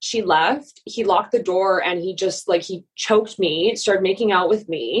 She left, he locked the door, and he just he choked me, started making out with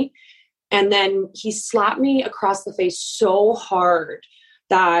me. And then he slapped me across the face so hard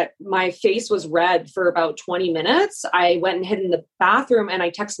that my face was red for about 20 minutes. I went and hid in the bathroom, and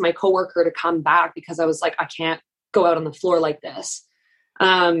I texted my coworker to come back because I was like, I can't go out on the floor like this.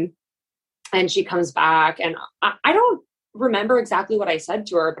 And she comes back, and I don't remember exactly what I said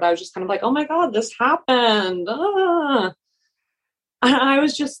to her, but I was just kind of like, oh my God, this happened. And I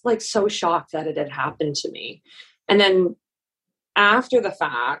was just so shocked that it had happened to me. And then after the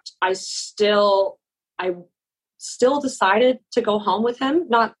fact, I still decided to go home with him,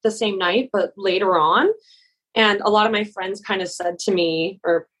 not the same night, but later on. And a lot of my friends kind of said to me,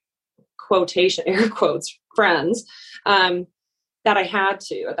 or quotation, air quotes, friends, that I had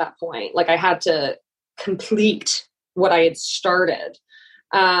to, at that point, I had to complete what I had started.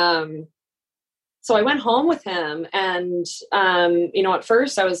 So I went home with him, and, at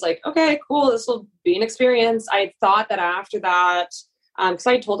first I was like, okay, cool, this will be an experience. I thought that after that, because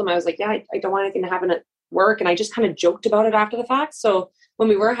I told him, I was like, yeah, I don't want anything to happen at work. And I just kind of joked about it after the fact. So when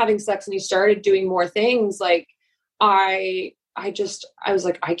we were having sex and he started doing more things, I was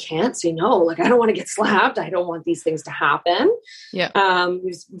like, I can't say no. I don't want to get slapped. I don't want these things to happen. Yeah. He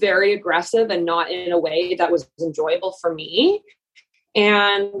was very aggressive and not in a way that was enjoyable for me.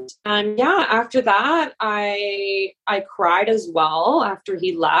 And after that, I cried as well after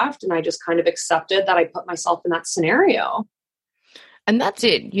he left, and I just kind of accepted that I put myself in that scenario. And that's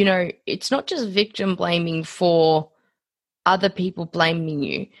it. It's not just victim blaming for other people blaming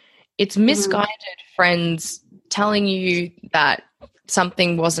you. It's misguided friends telling you that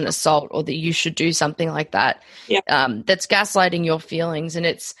something was an assault or that you should do something like that. Yeah. That's gaslighting your feelings. And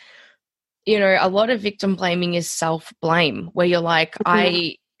it's, a lot of victim blaming is self-blame, where you're like,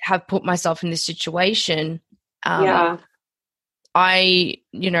 I have put myself in this situation. And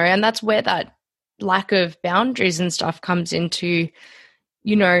that's where that lack of boundaries and stuff comes into,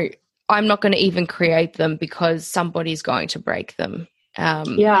 I'm not going to even create them because somebody's going to break them.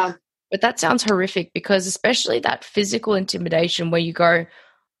 But that sounds horrific, because especially that physical intimidation where you go,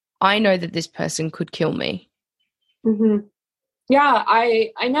 I know that this person could kill me. Mm-hmm. Yeah,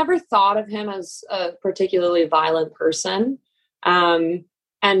 I never thought of him as a particularly violent person. And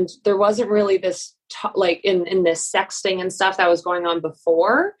there wasn't really this like in this sexting and stuff that was going on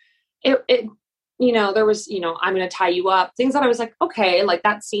before, it there was, I'm going to tie you up, things that I was like, okay, like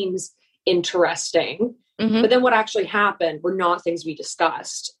that seems interesting. Mm-hmm. But then what actually happened were not things we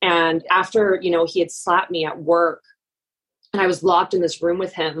discussed. And after, he had slapped me at work and I was locked in this room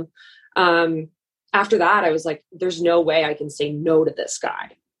with him. After that, I was like, there's no way I can say no to this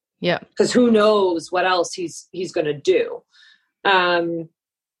guy. Yeah. Because who knows what else he's going to do. I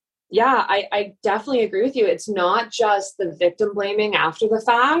definitely agree with you. It's not just the victim blaming after the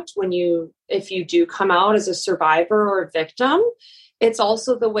fact if you do come out as a survivor or a victim, it's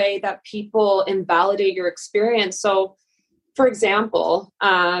also the way that people invalidate your experience. So, for example,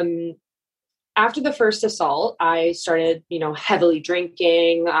 after the first assault, I started, heavily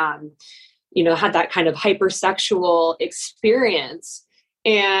drinking, had that kind of hypersexual experience.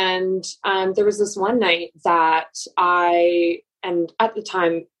 And there was this one night that and at the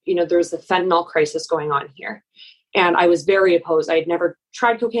time, there was the fentanyl crisis going on here. And I was very opposed. I had never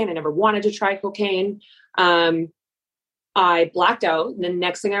tried cocaine. I never wanted to try cocaine. I blacked out. And the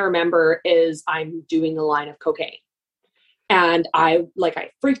next thing I remember is I'm doing a line of cocaine. And I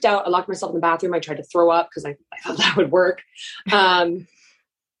freaked out. I locked myself in the bathroom. I tried to throw up because I thought that would work.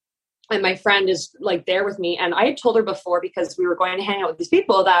 And my friend is like there with me. And I had told her before, because we were going to hang out with these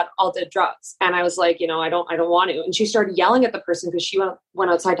people that all did drugs. And I was like, I don't want to. And she started yelling at the person because she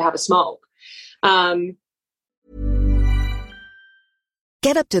went outside to have a smoke.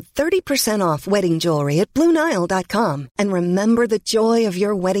 Get up to 30% off wedding jewelry at BlueNile.com and remember the joy of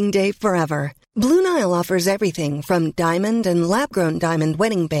your wedding day forever. Blue Nile offers everything from diamond and lab-grown diamond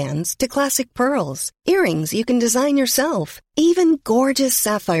wedding bands to classic pearls, earrings you can design yourself, even gorgeous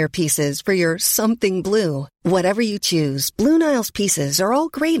sapphire pieces for your something blue. Whatever you choose, Blue Nile's pieces are all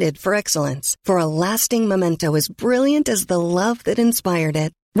graded for excellence, for a lasting memento as brilliant as the love that inspired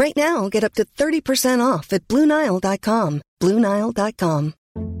it. Right now, get up to 30% off at BlueNile.com. BlueNile.com.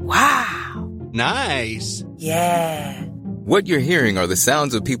 Wow. Nice. Yeah. What you're hearing are the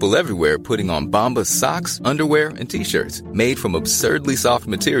sounds of people everywhere putting on Bombas socks, underwear, and T-shirts made from absurdly soft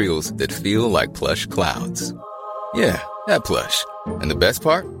materials that feel like plush clouds. Yeah, that plush. And the best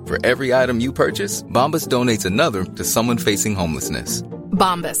part? For every item you purchase, Bombas donates another to someone facing homelessness.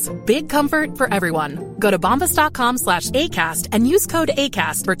 Bombas. Big comfort for everyone. Go to bombas.com/ACAST and use code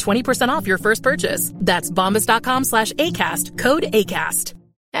ACAST for 20% off your first purchase. That's bombas.com/ACAST. Code ACAST.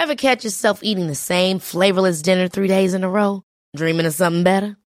 Ever catch yourself eating the same flavorless dinner 3 days in a row? Dreaming of something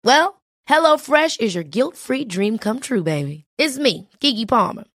better? Well, HelloFresh is your guilt-free dream come true, baby. It's me, Keke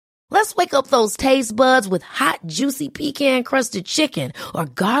Palmer. Let's wake up those taste buds with hot, juicy pecan-crusted chicken or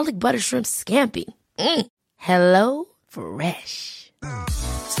garlic butter shrimp scampi. Hello Fresh.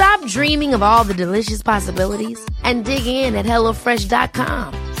 Stop dreaming of all the delicious possibilities and dig in at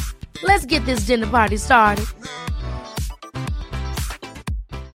HelloFresh.com. Let's get this dinner party started.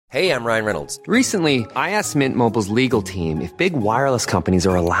 Hey, I'm Ryan Reynolds. Recently, I asked Mint Mobile's legal team if big wireless companies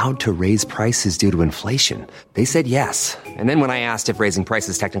are allowed to raise prices due to inflation. They said yes. And then when I asked if raising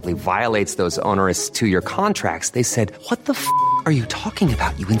prices technically violates those onerous 2-year contracts, they said, "What the f*** are you talking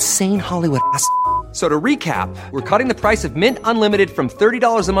about, you insane Hollywood ass?" So to recap, we're cutting the price of Mint Unlimited from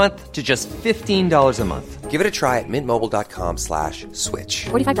 $30 a month to just $15 a month. Give it a try at mintmobile.com/switch.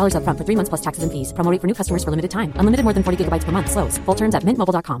 $45 up front for 3 months plus taxes and fees. Promo rate for new customers for limited time. Unlimited more than 40 gigabytes per month. Slows full terms at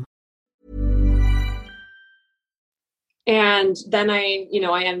mintmobile.com. And then I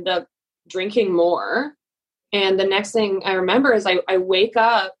ended up drinking more. And the next thing I remember is I wake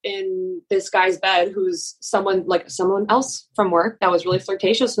up in this guy's bed who's someone else from work that was really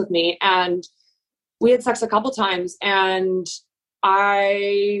flirtatious with me. And we had sex a couple times and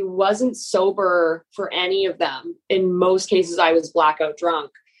I wasn't sober for any of them. In most cases, I was blackout drunk.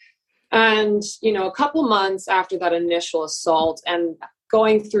 And, a couple months after that initial assault and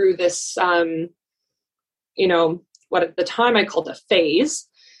going through this, what at the time I called a phase,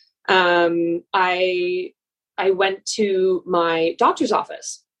 I went to my doctor's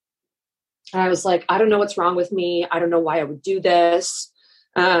office. And I was like, I don't know what's wrong with me. I don't know why I would do this.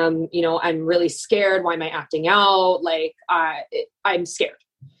 I'm really scared. Why am I acting out? I'm scared.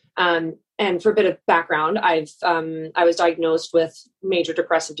 And for a bit of background, I was diagnosed with major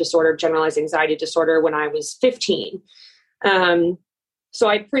depressive disorder, generalized anxiety disorder when I was 15. So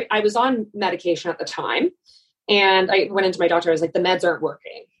I was on medication at the time and I went into my doctor. I was like, the meds aren't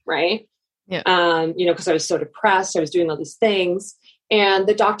working. Right. Yeah. Cause I was so depressed. I was doing all these things. And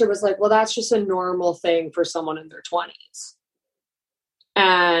the doctor was like, well, that's just a normal thing for someone in their 20s.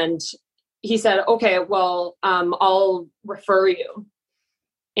 And he said, okay, well, I'll refer you.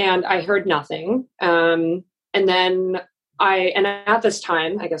 And I heard nothing. And then and at this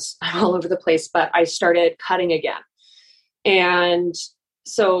time, I guess I'm all over the place, but I started cutting again. And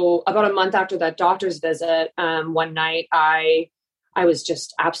so about a month after that doctor's visit, one night I was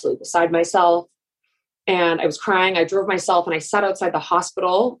just absolutely beside myself and I was crying. I drove myself and I sat outside the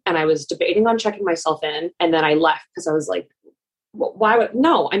hospital and I was debating on checking myself in. And then I left because I was like,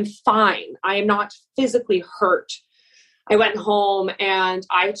 no, I'm fine. I am not physically hurt. I went home and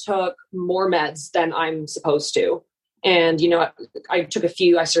I took more meds than I'm supposed to. And, I took a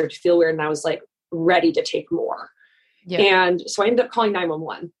few, I started to feel weird and I was like ready to take more. Yeah. And so I ended up calling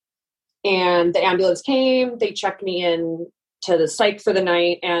 911 and the ambulance came, they checked me in to the psych for the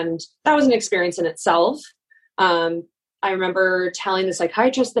night. And that was an experience in itself. I remember telling the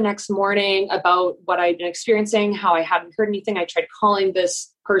psychiatrist the next morning about what I'd been experiencing, how I hadn't heard anything. I tried calling the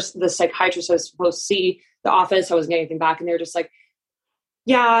psychiatrist I was supposed to see, the office. I wasn't getting anything back. And they were just like,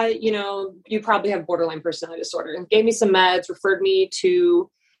 yeah, you probably have borderline personality disorder, and gave me some meds, referred me to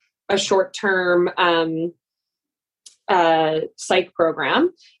a short-term psych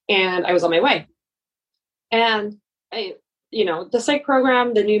program. And I was on my way. And the psych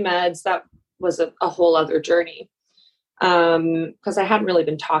program, the new meds, that was a whole other journey. Because I hadn't really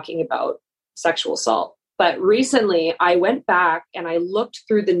been talking about sexual assault. But recently I went back and I looked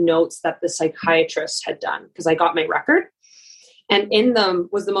through the notes that the psychiatrist had done because I got my record. And in them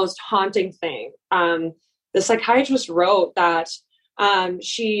was the most haunting thing. The psychiatrist wrote that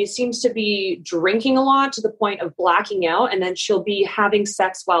she seems to be drinking a lot to the point of blacking out, and then she'll be having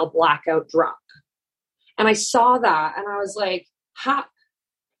sex while blackout drunk. And I saw that and I was like,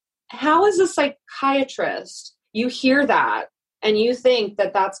 how is a psychiatrist? You hear that and you think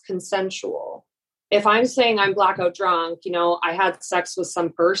that that's consensual. If I'm saying I'm blackout drunk, I had sex with some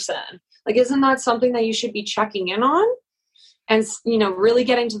person, like, isn't that something that you should be checking in on? And, really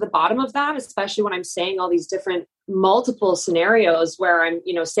getting to the bottom of that, especially when I'm saying all these different multiple scenarios where I'm,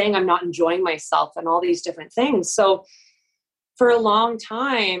 saying I'm not enjoying myself and all these different things. So for a long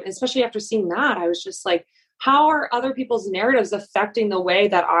time, especially after seeing that, I was just like, how are other people's narratives affecting the way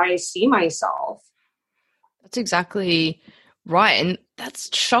that I see myself? That's exactly right. And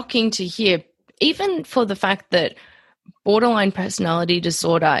that's shocking to hear, even for the fact that borderline personality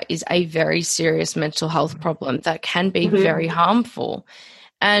disorder is a very serious mental health problem that can be very harmful.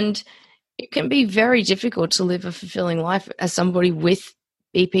 And it can be very difficult to live a fulfilling life as somebody with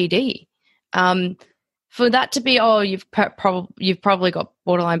BPD. For that to be, you've probably got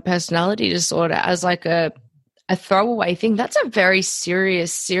borderline personality disorder as like a throwaway thing, that's a very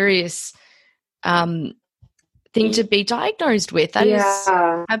serious thing to be diagnosed with. That is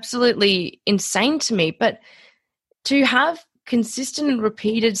absolutely insane to me. But to have consistent and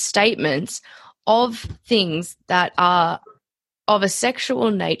repeated statements of things that are of a sexual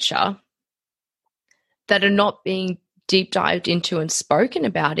nature that are not being deep dived into and spoken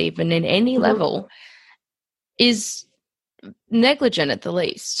about even in any level is negligent at the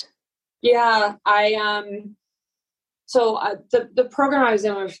least. Yeah, So the program I was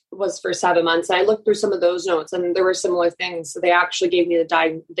in was for 7 months. And I looked through some of those notes and there were similar things. So they actually gave me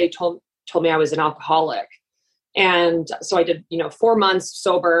they told me I was an alcoholic. And so I did, 4 months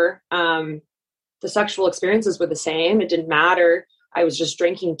sober. The sexual experiences were the same. It didn't matter. I was just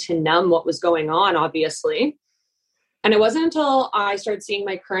drinking to numb what was going on, obviously. And it wasn't until I started seeing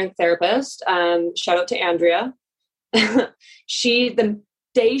my current therapist, shout out to Andrea. The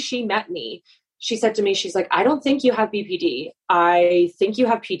day she met me, she said to me, she's like, I don't think you have BPD. I think you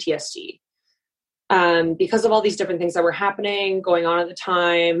have PTSD. Because of all these different things that were happening, going on at the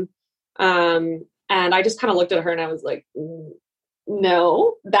time. And I just kind of looked at her and I was like,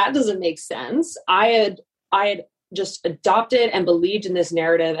 no, that doesn't make sense. I had just adopted and believed in this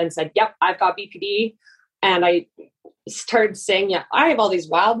narrative and said, yep, I've got BPD. And I started saying, yeah, I have all these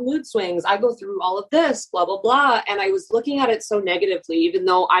wild mood swings. I go through all of this, blah, blah, blah. And I was looking at it so negatively, even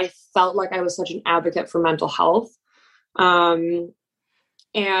though I felt like I was such an advocate for mental health. And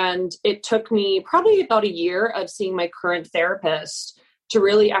it took me probably about a year of seeing my current therapist to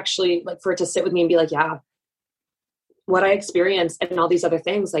really actually for it to sit with me and be like, yeah, what I experienced and all these other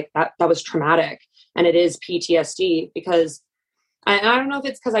things like that was traumatic. And it is PTSD because I don't know if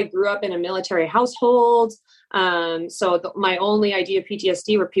it's because I grew up in a military household. So my only idea of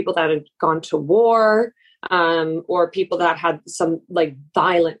PTSD were people that had gone to war, or people that had some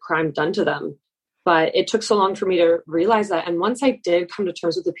violent crime done to them. But it took so long for me to realize that. And once I did come to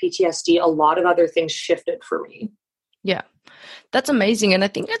terms with the PTSD, a lot of other things shifted for me. Yeah, that's amazing. And I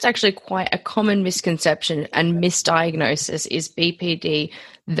think that's actually quite a common misconception and misdiagnosis is BPD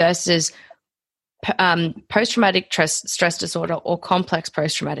versus post-traumatic stress disorder or complex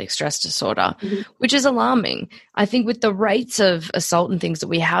post-traumatic stress disorder, which is alarming. I think with the rates of assault and things that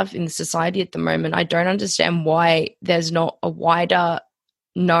we have in society at the moment, I don't understand why there's not a wider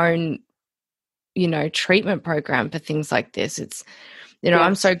known, treatment program for things like this. It's,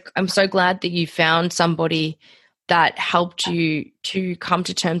 I'm so glad that you found somebody that helped you to come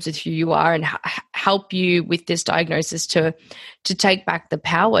to terms with who you are and help you with this diagnosis to take back the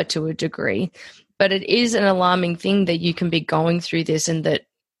power to a degree. But it is an alarming thing that you can be going through this and that,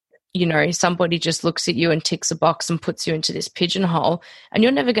 somebody just looks at you and ticks a box and puts you into this pigeonhole and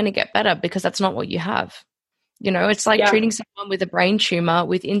you're never going to get better because that's not what you have. It's like treating someone with a brain tumor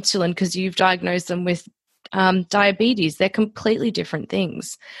with insulin because you've diagnosed them with diabetes. They're completely different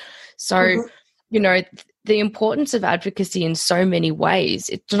things. So, the importance of advocacy in so many ways,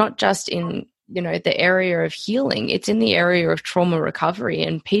 it's not just in the area of healing, it's in the area of trauma recovery,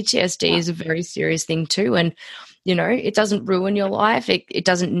 and PTSD is a very serious thing too. And, it doesn't ruin your life. It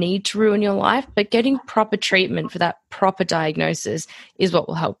doesn't need to ruin your life, but getting proper treatment for that proper diagnosis is what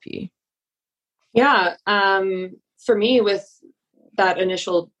will help you. Yeah. For me, with that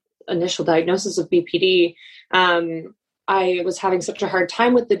initial diagnosis of BPD, I was having such a hard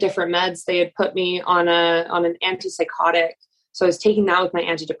time with the different meds. They had put me on an antipsychotic. So I was taking that with my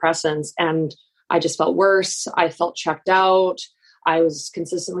antidepressants and I just felt worse. I felt checked out. I was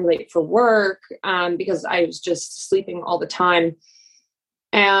consistently late for work because I was just sleeping all the time.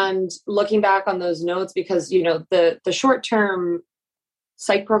 And looking back on those notes, because, the short-term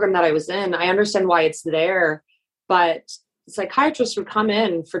psych program that I was in, I understand why it's there, but the psychiatrist would come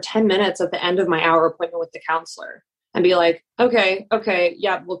in for 10 minutes at the end of my hour appointment with the counselor and be like, okay,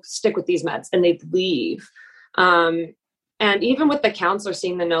 yeah, we'll stick with these meds. And they'd leave. And even with the counselor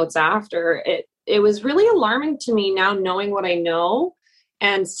seeing the notes after, it was really alarming to me now knowing what I know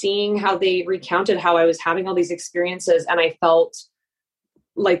and seeing how they recounted how I was having all these experiences and I felt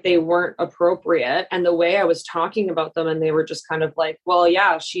like they weren't appropriate. And the way I was talking about them, and they were just kind of like, well,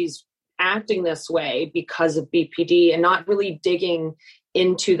 yeah, she's acting this way because of BPD, and not really digging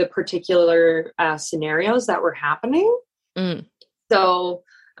into the particular scenarios that were happening. So,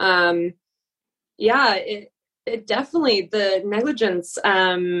 it definitely, the negligence,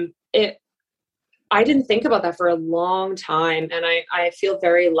 I didn't think about that for a long time. And I feel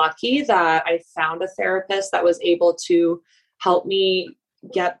very lucky that I found a therapist that was able to help me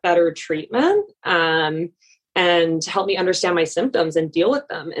get better treatment, and help me understand my symptoms and deal with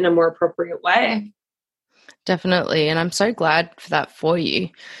them in a more appropriate way. Definitely. And I'm so glad for that for you,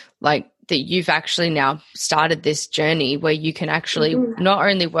 like that you've actually now started this journey where you can actually not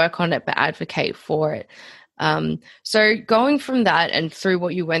only work on it, but advocate for it. So going from that and through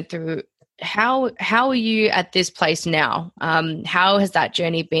what you went through, how are you at this place now? How has that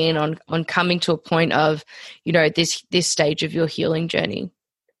journey been on coming to a point of, this stage of your healing journey?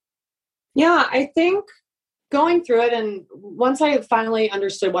 Yeah, I think going through it, and once I finally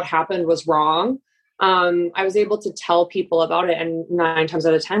understood what happened was wrong, I was able to tell people about it. And 9 times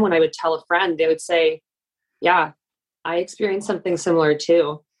out of 10, when I would tell a friend, they would say, yeah, I experienced something similar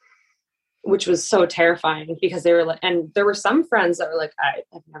too, which was so terrifying because they were like, and there were some friends that were like,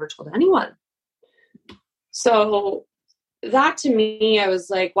 I've never told anyone. So that to me, I was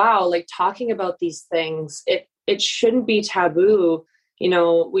like, wow, like talking about these things, it shouldn't be taboo.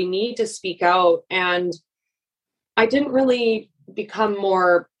 We need to speak out. And I didn't really become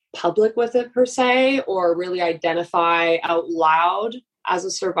more public with it per se, or really identify out loud as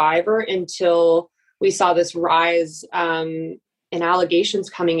a survivor until we saw this rise in allegations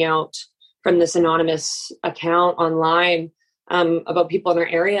coming out from this anonymous account online about people in our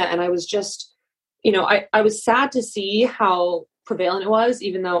area. And I was just, I was sad to see how prevalent it was,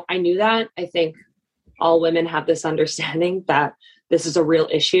 even though I knew that. I think all women have this understanding that this is a real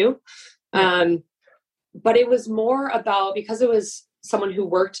issue. But it was more about, because it was someone who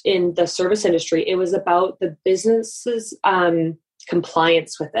worked in the service industry, it was about the business's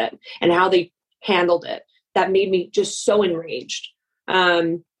compliance with it and how they handled it. That made me just so enraged.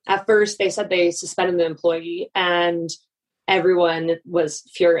 At first, they said they suspended the employee, and everyone was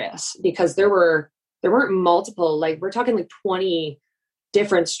furious because there weren't multiple, like we're talking like 20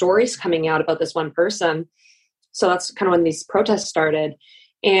 different stories coming out about this one person. So that's kind of when these protests started.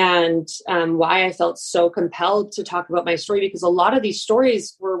 And why I felt so compelled to talk about my story, because a lot of these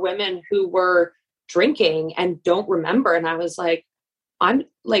stories were women who were drinking and don't remember. And I was like, I'm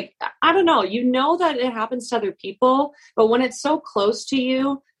like, I don't know, that it happens to other people, but when it's so close to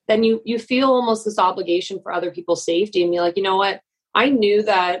you, then you feel almost this obligation for other people's safety. And you're like, you know what? I knew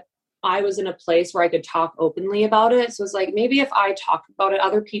that I was in a place where I could talk openly about it. So it's like, maybe if I talk about it,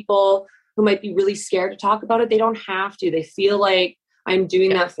 other people who who might be really scared to talk about it, they don't have to. They feel like I'm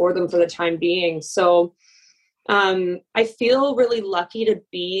doing that for them for the time being. So I feel really lucky to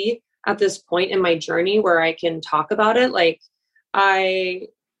be at this point in my journey where I can talk about it. Like I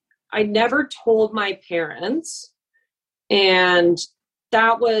never told my parents, and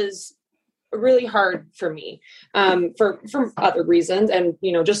that was really hard for me, for other reasons. And,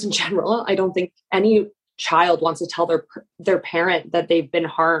 just in general, I don't think any child wants to tell their parent that they've been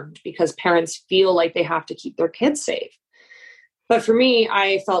harmed, because parents feel like they have to keep their kids safe. But for me,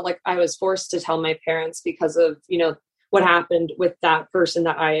 I felt like I was forced to tell my parents because of, what happened with that person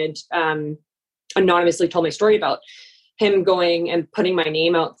that I had anonymously told my story about. Him going and putting my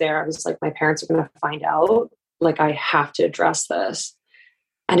name out there. I was like, my parents are going to find out. Like, I have to address this.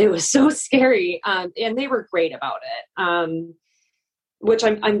 And it was so scary. And they were great about it, which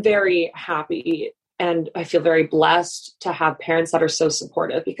I'm very happy. And I feel very blessed to have parents that are so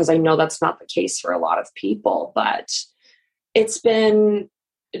supportive, because I know that's not the case for a lot of people. But it's been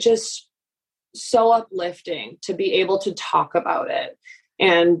just so uplifting to be able to talk about it,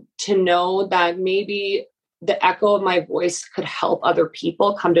 and to know that maybe the echo of my voice could help other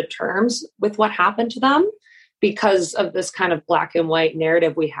people come to terms with what happened to them, because of this kind of black and white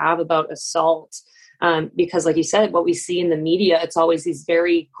narrative we have about assault. Because like you said, what we see in the media, it's always these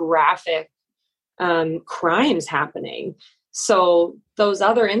very graphic crimes happening. So those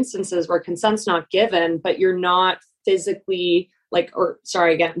other instances where consent's not given, but you're not physically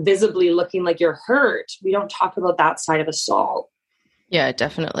visibly looking like you're hurt, we don't talk about that side of assault. Yeah,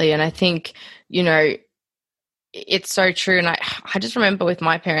 definitely. And I think, it's so true. And I just remember with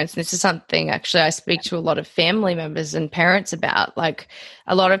my parents, and this is something actually I speak to a lot of family members and parents about, like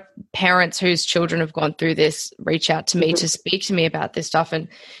a lot of parents whose children have gone through this reach out to me to speak to me about this stuff. And,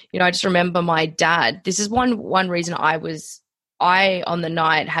 I just remember my dad, this is one reason I on the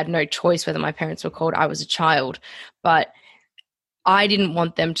night had no choice whether my parents were called. I was a child, but I didn't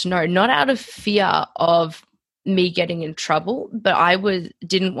want them to know, not out of fear of me getting in trouble, but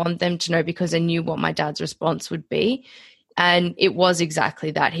didn't want them to know because I knew what my dad's response would be. And it was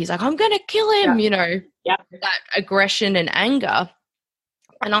exactly that. He's like, I'm going to kill him, that aggression and anger.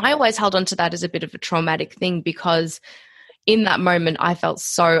 And I always held on to that as a bit of a traumatic thing, because in that moment I felt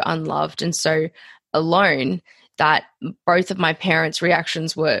so unloved and so alone, that both of my parents'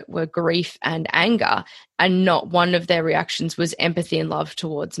 reactions were grief and anger, and not one of their reactions was empathy and love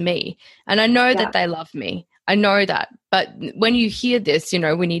towards me. And I know that they love me. I know that. But when you hear this,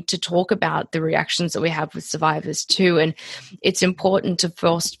 we need to talk about the reactions that we have with survivors too. And it's important to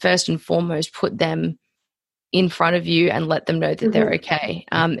first and foremost put them in front of you and let them know that they're okay,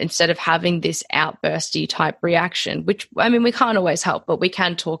 instead of having this outbursty type reaction, which, I mean, we can't always help, but we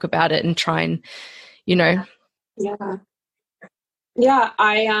can talk about it and try and, Yeah.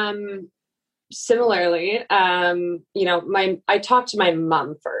 I similarly, I talked to my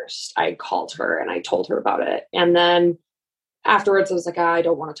mom first. I called her and I told her about it. And then afterwards I was like, I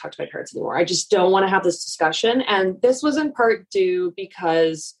don't want to talk to my parents anymore. I just don't want to have this discussion. And this was in part due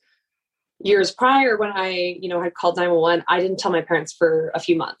because years prior, when I, had called 911, I didn't tell my parents for a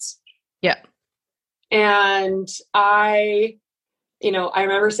few months. Yeah. And I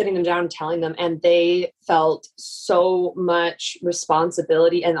remember sitting them down and telling them, and they felt so much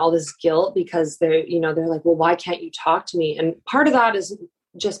responsibility and all this guilt because they're like, well, why can't you talk to me? And part of that is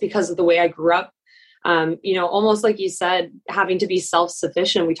just because of the way I grew up, almost like you said, having to be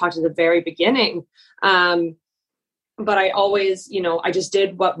self-sufficient. We talked at the very beginning. But I always, I just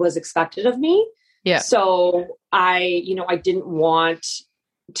did what was expected of me. Yeah. So I didn't want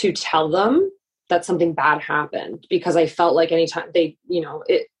to tell them that something bad happened, because I felt like anytime they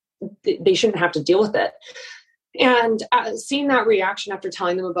shouldn't have to deal with it. And seeing that reaction after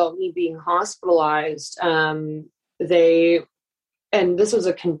telling them about me being hospitalized, and this was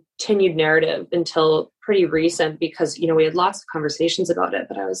a continued narrative until pretty recent, because, we had lots of conversations about it,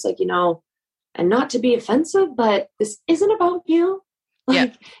 but I was like, and not to be offensive, but this isn't about you.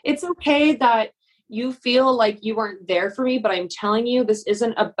 Like, it's okay that you feel like you weren't there for me, but I'm telling you, this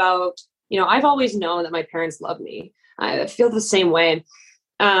isn't about, I've always known that my parents love me. I feel the same way.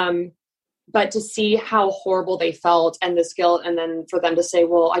 But to see how horrible they felt and this guilt, and then for them to say,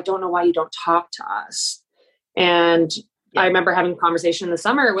 well, I don't know why you don't talk to us. And I remember having a conversation in the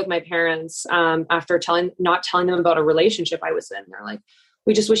summer with my parents, after not telling them about a relationship I was in. They're like,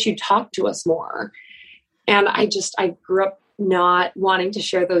 we just wish you'd talk to us more. And I grew up not wanting to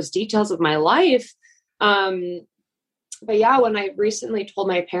share those details of my life. But yeah, when I recently told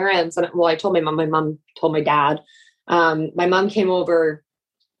my parents, I told my mom told my dad, my mom came over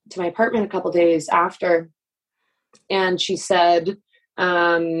to my apartment a couple days after, and she said,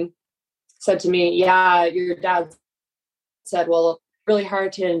 said to me, yeah, your dad said, well, really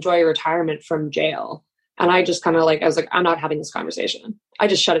hard to enjoy your retirement from jail. And I just kind of like, I was like, I'm not having this conversation. I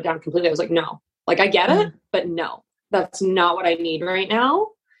just shut it down completely. I was like, no, like, I get it, but no, that's not what I need right now.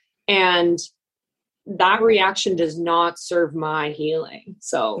 And that reaction does not serve my healing.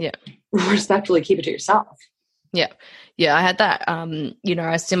 So respectfully keep it to yourself. Yeah. Yeah. I had that,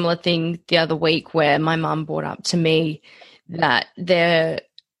 a similar thing the other week where my mum brought up to me that there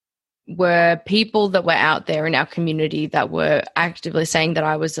were people that were out there in our community that were actively saying that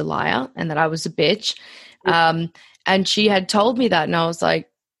I was a liar and that I was a bitch. And she had told me that, and I was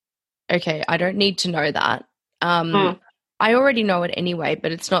like, okay, I don't need to know that. I already know it anyway,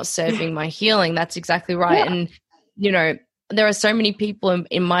 but it's not serving my healing. That's exactly right. Yeah. And, there are so many people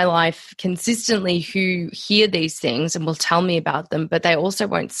in my life consistently who hear these things and will tell me about them, but they also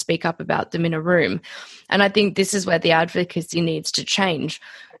won't speak up about them in a room. And I think this is where the advocacy needs to change.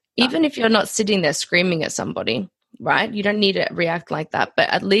 Even if you're not sitting there screaming at somebody, right? You don't need to react like that, but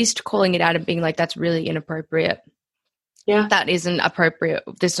at least calling it out and being like, that's really inappropriate. Yeah. That isn't appropriate.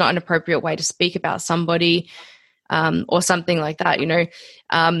 There's not an appropriate way to speak about somebody or something like that.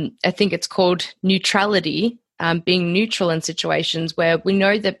 I think it's called neutrality. Being neutral in situations where we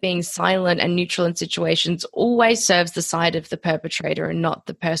know that being silent and neutral in situations always serves the side of the perpetrator and not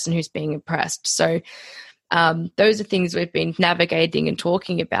the person who's being oppressed. So those are things we've been navigating and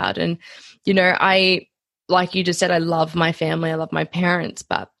talking about. And, I, like you just said, I love my family, I love my parents,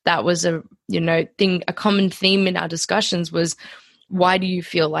 but that was a common theme in our discussions was, why do you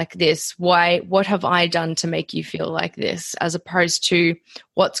feel like this? What have I done to make you feel like this? As opposed to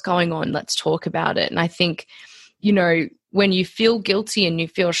what's going on, let's talk about it. And I think, when you feel guilty and you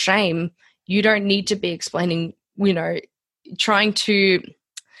feel shame, you don't need to be explaining, trying to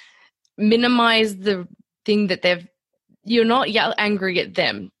minimize the thing that you're not angry at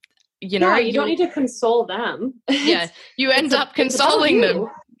them. You don't need to console them. Yeah. You end up consoling them.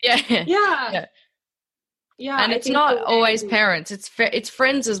 Yeah. Yeah, and it's not always parents. It's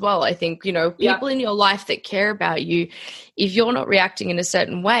friends as well, I think. People in your life that care about you, if you're not reacting in a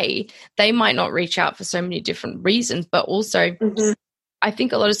certain way, they might not reach out for so many different reasons. But also, I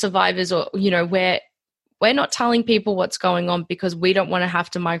think a lot of survivors we're not telling people what's going on because we don't want to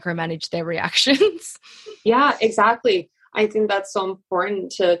have to micromanage their reactions. Yeah, exactly. I think that's so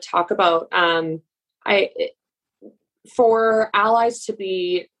important to talk about. For allies to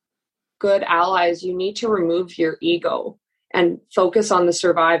be good allies, you need to remove your ego and focus on the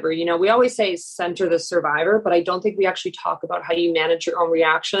survivor. We always say center the survivor, but I don't think we actually talk about how you manage your own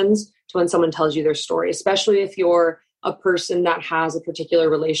reactions to when someone tells you their story, especially if you're a person that has a particular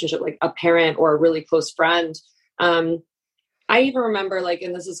relationship, like a parent or a really close friend. I even remember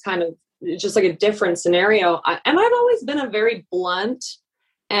and this is kind of just like a different scenario. And I've always been a very blunt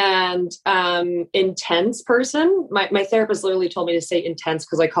and intense person. My therapist literally told me to say intense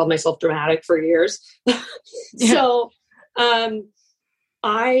because I called myself dramatic for years. So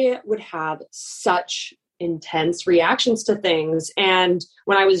I would have such intense reactions to things. And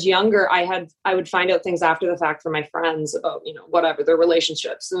when I was younger, I would find out things after the fact from my friends about, whatever, their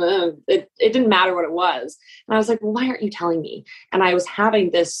relationships. It didn't matter what it was. And I was like, well, why aren't you telling me? And I was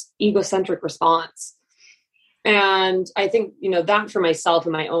having this egocentric response. And I think, that for myself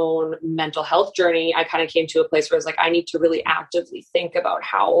and my own mental health journey, I kind of came to a place where I was like, I need to really actively think about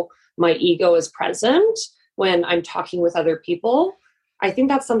how my ego is present when I'm talking with other people. I think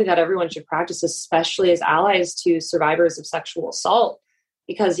that's something that everyone should practice, especially as allies to survivors of sexual assault.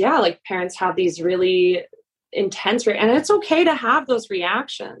 Because parents have these really intense, and it's okay to have those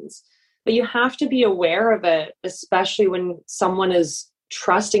reactions, but you have to be aware of it, especially when someone is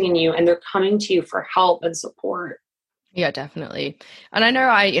trusting in you and they're coming to you for help and support. Yeah, definitely. And I know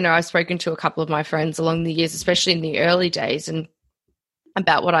I've spoken to a couple of my friends along the years, especially in the early days, and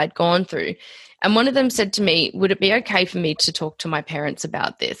about what I'd gone through. And one of them said to me, would it be okay for me to talk to my parents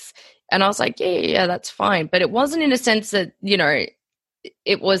about this? And I was like, yeah, that's fine. But it wasn't in a sense that,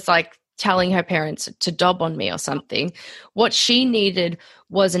 it was like telling her parents to dob on me or something. What she needed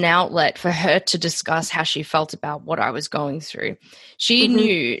was an outlet for her to discuss how she felt about what I was going through. She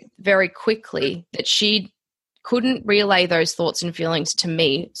knew very quickly that she couldn't relay those thoughts and feelings to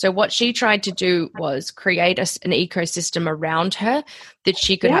me. So what she tried to do was create an ecosystem around her that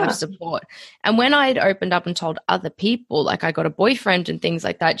she could have support. And when I had opened up and told other people, like I got a boyfriend and things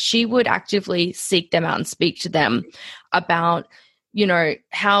like that, she would actively seek them out and speak to them about,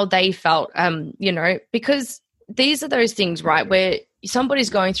 how they felt, because these are those things, right, where somebody's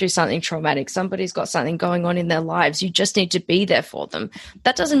going through something traumatic, somebody's got something going on in their lives, you just need to be there for them.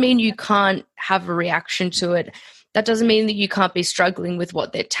 That doesn't mean you can't have a reaction to it That doesn't mean that you can't be struggling with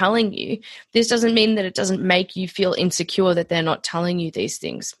what they're telling you. This doesn't mean that it doesn't make you feel insecure that they're not telling you these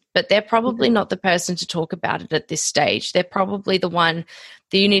things. But they're probably not the person to talk about it at this stage. They're probably the one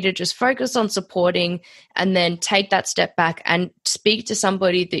that you need to just focus on supporting and then take that step back and speak to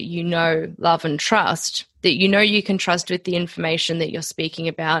somebody that you know, love, and trust, that you know you can trust with the information that you're speaking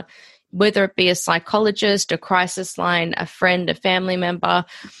about, whether it be a psychologist, a crisis line, a friend, a family member,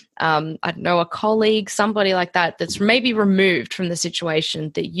 I don't know, a colleague, somebody like that that's maybe removed from the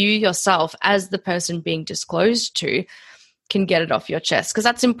situation, that you yourself, as the person being disclosed to, can get it off your chest. Because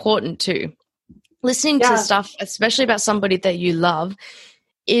that's important too. Listening to stuff, especially about somebody that you love,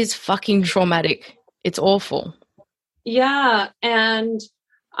 is fucking traumatic. It's awful. Yeah. And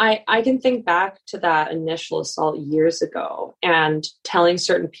I can think back to that initial assault years ago and telling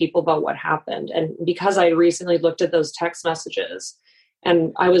certain people about what happened. And because I recently looked at those text messages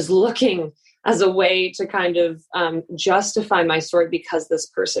and I was looking as a way to kind of justify my story, because this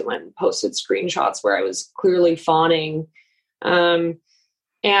person went and posted screenshots where I was clearly fawning. And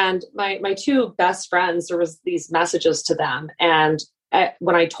my two best friends, there was these messages to them. And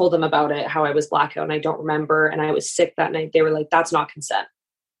when I told them about it, how I was blackout and I don't remember, and I was sick that night, they were like, that's not consent.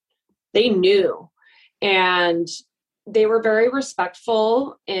 They knew, and they were very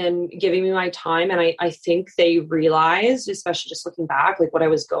respectful in giving me my time. And I think they realized, especially just looking back, like what I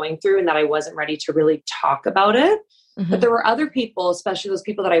was going through and that I wasn't ready to really talk about it. Mm-hmm. But there were other people, especially those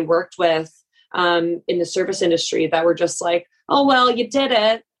people that I worked with in the service industry, that were just like, oh, well, you did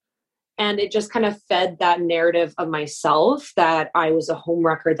it. And it just kind of fed that narrative of myself that I was a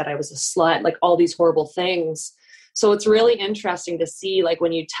homewrecker, that I was a slut, like all these horrible things. So it's really interesting to see, like,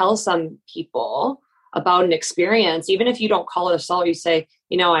 when you tell some people about an experience, even if you don't call it assault, you say,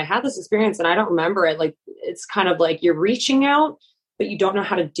 you know, I had this experience and I don't remember it. Like, it's kind of like you're reaching out, but you don't know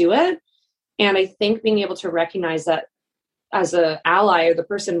how to do it. And I think being able to recognize that as an ally or the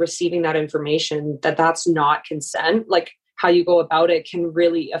person receiving that information, that that's not consent, like how you go about it can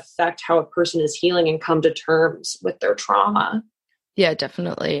really affect how a person is healing and come to terms with their trauma. Yeah,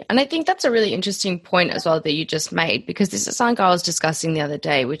 definitely. And I think that's a really interesting point as well that you just made, because this is something I was discussing the other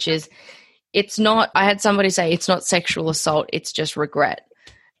day, which is it's not, I had somebody say it's not sexual assault, it's just regret.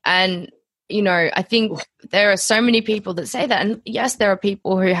 And, you know, I think there are so many people that say that. And yes, there are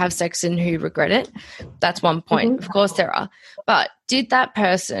people who have sex and who regret it. That's one point. Mm-hmm. Of course there are. But did that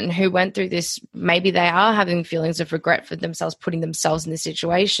person who went through this, maybe they are having feelings of regret for themselves, putting themselves in this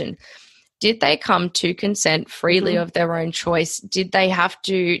situation, did they come to consent freely of their own choice? Did they have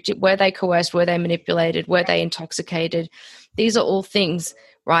to, were they coerced? Were they manipulated? Were they intoxicated? These are all things,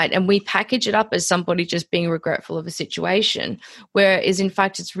 right? And we package it up as somebody just being regretful of a situation, whereas in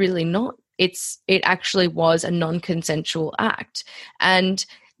fact it's really not. It actually was a non-consensual act. And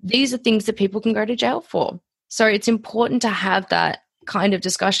these are things that people can go to jail for. So it's important to have that kind of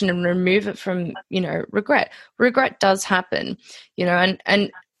discussion and remove it from, you know, regret. Regret does happen, you know,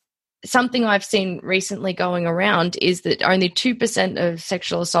 and something I've seen recently going around is that only 2% of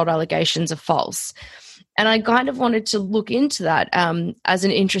sexual assault allegations are false. And I kind of wanted to look into that as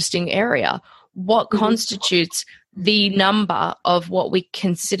an interesting area. What constitutes the number of what we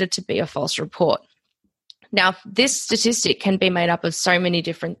consider to be a false report? Now, this statistic can be made up of so many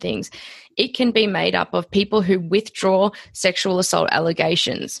different things. It can be made up of people who withdraw sexual assault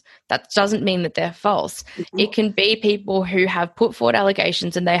allegations. That doesn't mean that they're false. Mm-hmm. It can be people who have put forward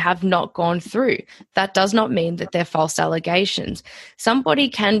allegations and they have not gone through. That does not mean that they're false allegations. Somebody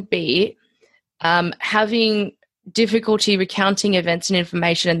can be having difficulty recounting events and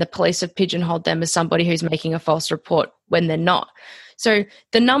information, and the police have pigeonholed them as somebody who's making a false report when they're not. So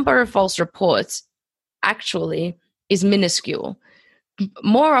the number of false reports actually is minuscule.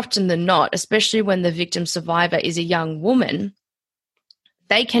 More often than not, especially when the victim survivor is a young woman,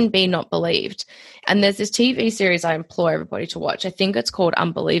 they can be not believed. And there's this TV series I implore everybody to watch. I think it's called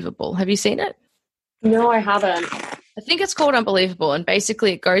Unbelievable. Have you seen it? No, I haven't. I think it's called Unbelievable. And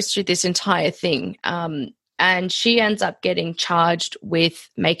basically it goes through this entire thing. And she ends up getting charged with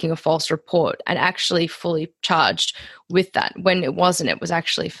making a false report and actually fully charged with that when it wasn't. It was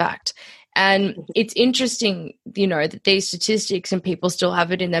actually fact. And it's interesting, you know, that these statistics and people still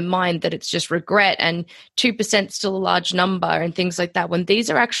have it in their mind that it's just regret and 2% still a large number and things like that, when these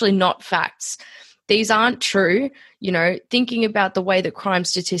are actually not facts. These aren't true. You know, thinking about the way that crime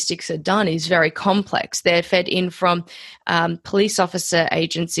statistics are done is very complex. They're fed in from police officer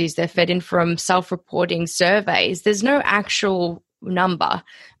agencies. They're fed in from self-reporting surveys. There's no actual number.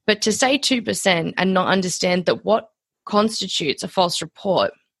 But to say 2% and not understand that what constitutes a false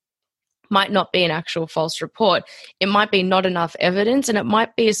report, might not be an actual false report. It might be not enough evidence, and it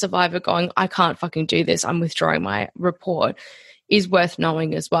might be a survivor going, I can't fucking do this, I'm withdrawing my report, is worth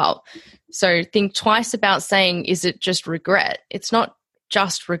knowing as well. So think twice about saying, is it just regret? It's not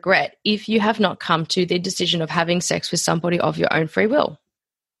just regret if you have not come to the decision of having sex with somebody of your own free will.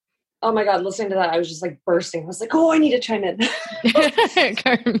 Oh my God, listening to that, I was just like bursting. I was like, oh, I need to chime in.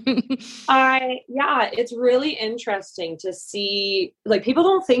 It's really interesting to see, like, people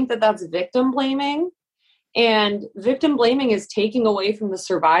don't think that that's victim blaming, and victim blaming is taking away from the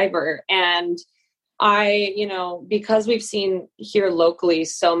survivor. And because we've seen here locally,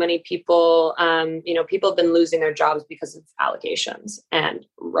 so many people, people have been losing their jobs because of allegations, and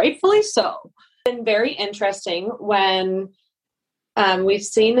rightfully so. It's been very interesting when we've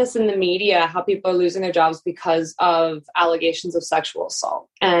seen this in the media, how people are losing their jobs because of allegations of sexual assault.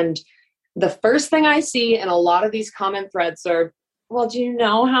 And the first thing I see in a lot of these comment threads are, well, do you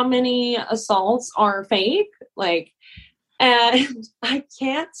know how many assaults are fake? And I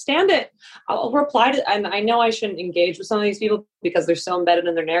can't stand it. I'll reply to, and I know I shouldn't engage with some of these people because they're so embedded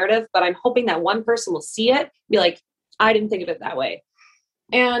in their narrative, but I'm hoping that one person will see it, be like, I didn't think of it that way.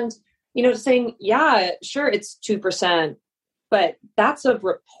 And, saying, yeah, sure, it's 2%, but that's of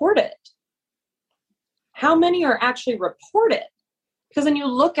reported. How many are actually reported? Because then you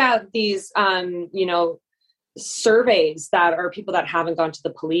look at these, surveys that are people that haven't gone to the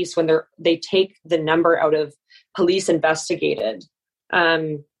police, when they take the number out of police investigated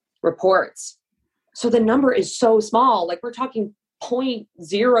reports. So the number is so small, like we're talking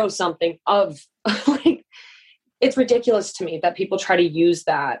 0.0 something of it's ridiculous to me that people try to use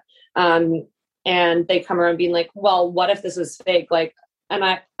that. And they come around being like, well, what if this is fake? To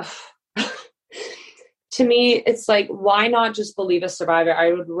me, it's like, why not just believe a survivor?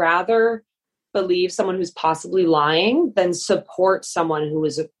 I would rather believe someone who's possibly lying than support someone who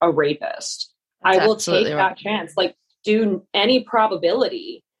is a rapist. That's I will take that chance, do any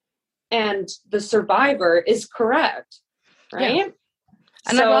probability, and the survivor is correct, right? Yeah.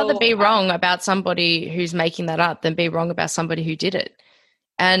 And I'd rather be wrong about somebody who's making that up than be wrong about somebody who did it.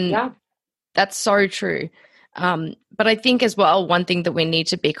 And that's so true. But I think as well, one thing that we need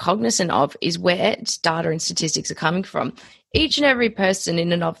to be cognizant of is where data and statistics are coming from. Each and every person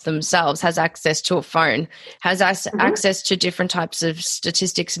in and of themselves has access to a phone, has access to different types of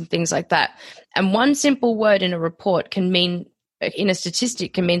statistics and things like that. And one simple word in a report in a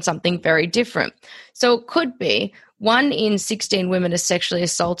statistic can mean something very different. So it could be 1 in 16 women are sexually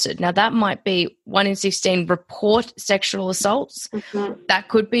assaulted. Now that might be 1 in 16 report sexual assaults. Mm-hmm. That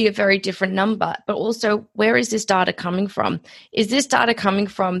could be a very different number. But also, where is this data coming from? Is this data coming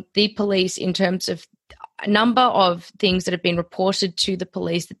from the police in terms of a number of things that have been reported to the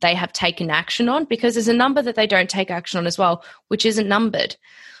police that they have taken action on? Because there's a number that they don't take action on as well, which isn't numbered.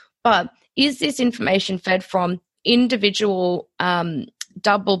 But is this information fed from individual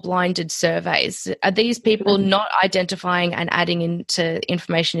double-blinded surveys? Are these people not identifying and adding into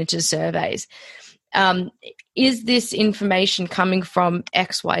information into surveys? Is this information coming from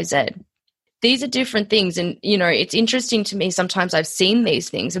XYZ? These are different things. And, it's interesting to me. Sometimes I've seen these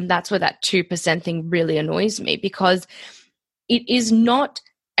things, and that's where that 2% thing really annoys me, because it is not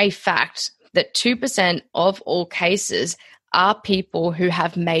a fact that 2% of all cases are people who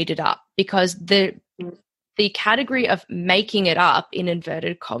have made it up, because the category of making it up, in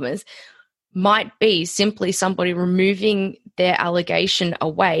inverted commas, might be simply somebody removing their allegation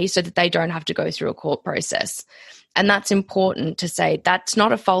away so that they don't have to go through a court process. And that's important to say. That's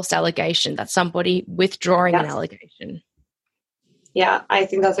not a false allegation. That's somebody withdrawing an allegation. Yeah, I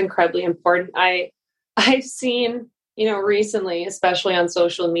think that's incredibly important. I've seen, recently, especially on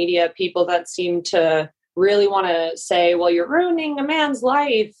social media, people that seem to really want to say, well, you're ruining a man's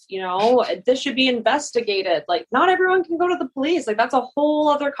life. This should be investigated. Not everyone can go to the police. That's a whole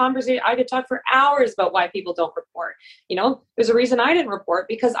other conversation. I could talk for hours about why people don't report. There's a reason I didn't report,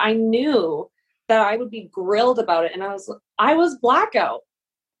 because I knew that I would be grilled about it. And I was blackout.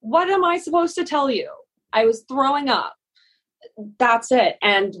 What am I supposed to tell you? I was throwing up. That's it.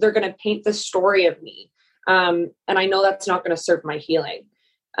 And they're going to paint the story of me. And I know that's not going to serve my healing.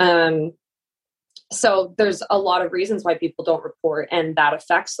 So there's a lot of reasons why people don't report, and that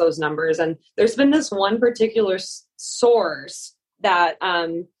affects those numbers. And there's been this one particular source that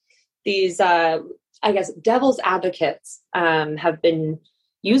these, devil's advocates have been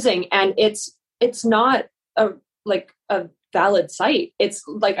using, and it's not a valid site. It's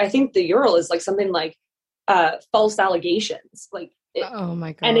I think the URL is something like false allegations. Oh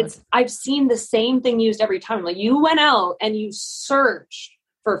my God. And I've seen the same thing used every time. You went out and you searched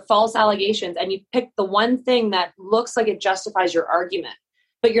for false allegations and you picked the one thing that looks like it justifies your argument.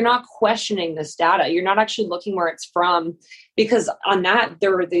 but you're not questioning this data. You're not actually looking where it's from, because on that,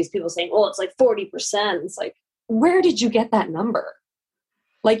 there were these people saying, oh, it's like 40%. It's like, where did you get that number?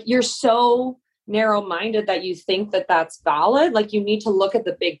 Like, you're so narrow-minded that you think that that's valid. Like, you need to look at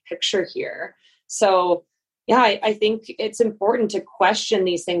the big picture here. So yeah, I think it's important to question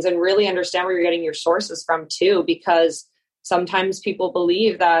these things and really understand where you're getting your sources from too, because sometimes people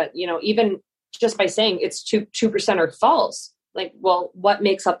believe that, you know, even just by saying it's 2% are false, like, well, what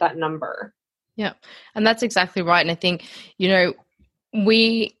makes up that number? Yeah. And that's exactly right. And I think, you know,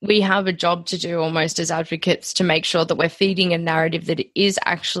 we have a job to do almost as advocates to make sure that we're feeding a narrative that is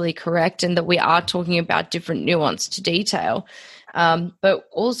actually correct and that we are talking about different nuance to detail. But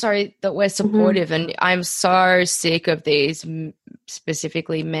also that we're supportive. Mm-hmm. And I'm so sick of these,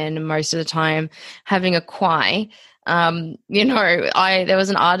 specifically men most of the time, having a cry. You know, there was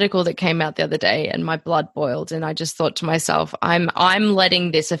an article that came out the other day and my blood boiled, and I just thought to myself, I'm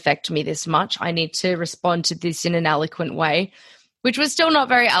letting this affect me this much. I need to respond to this in an eloquent way, which was still not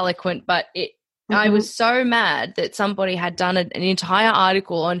very eloquent, but I was so mad that somebody had done an entire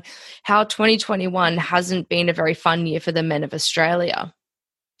article on how 2021 hasn't been a very fun year for the men of Australia.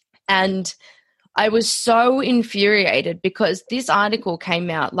 And I was so infuriated because this article came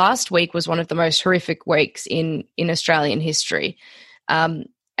out last week, was one of the most horrific weeks in Australian history.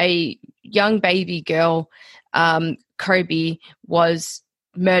 A young baby girl, Kobe, was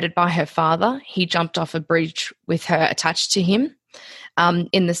murdered by her father. He jumped off a bridge with her attached to him.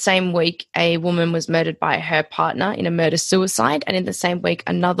 In the same week, a woman was murdered by her partner in a murder-suicide, and in the same week,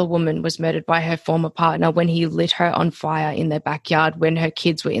 another woman was murdered by her former partner when he lit her on fire in their backyard when her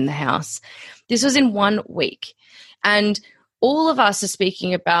kids were in the house. This was in 1 week. And all of us are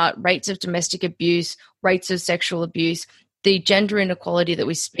speaking about rates of domestic abuse, rates of sexual abuse, the gender inequality that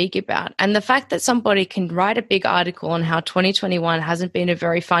we speak about. And the fact that somebody can write a big article on how 2021 hasn't been a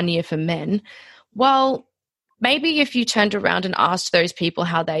very fun year for men, well, maybe if you turned around and asked those people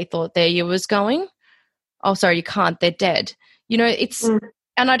how they thought their year was going, oh, sorry, you can't, they're dead. You know, it's,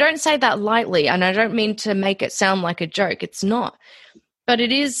 and I don't say that lightly, and I don't mean to make it sound like a joke. It's not. But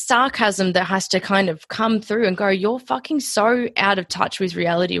it is sarcasm that has to kind of come through and go, you're fucking so out of touch with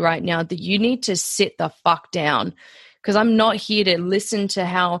reality right now that you need to sit the fuck down, because I'm not here to listen to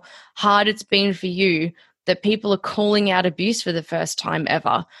how hard it's been for you that people are calling out abuse for the first time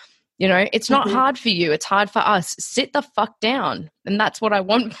ever. You know, it's not hard for you. It's hard for us. Sit the fuck down. And that's what I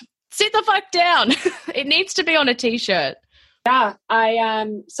want. Sit the fuck down. It needs to be on a t-shirt. Yeah.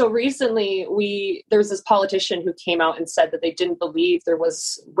 So recently there was this politician who came out and said that they didn't believe there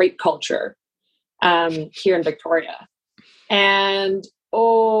was rape culture here in Victoria. And,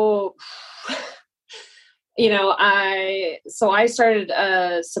 you know, I started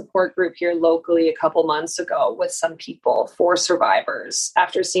a support group here locally a couple months ago with some people for survivors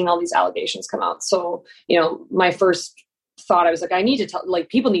after seeing all these allegations come out. So, you know, my first thought, I was like, I need to tell, like,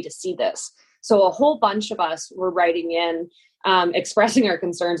 people need to see this. So a whole bunch of us were writing in, expressing our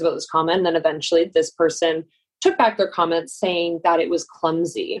concerns about this comment. And then eventually this person took back their comments saying that it was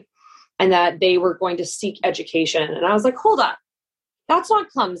clumsy and that they were going to seek education. And I was like, hold on, that's not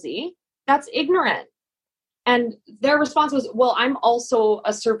clumsy. That's ignorant. And their response was, well, I'm also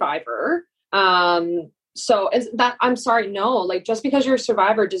a survivor. So is that, I'm sorry, no, like, just because you're a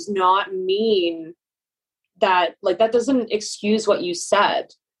survivor does not mean that, like, that doesn't excuse what you said.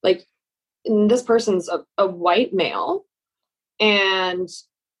 Like, this person's a white male, and,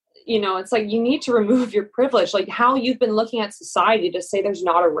 you know, it's like, you need to remove your privilege. Like, how you've been looking at society to say there's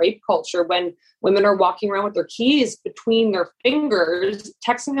not a rape culture when women are walking around with their keys between their fingers,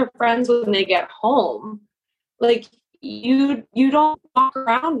 texting their friends when they get home. Like, you don't walk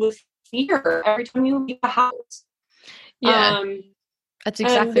around with fear every time you leave the house. Yeah, that's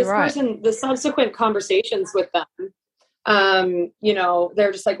exactly right. Person, the subsequent conversations with them, you know,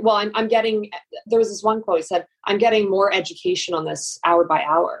 they're just like, well, I'm getting, there was this one quote, he said, I'm getting more education on this hour by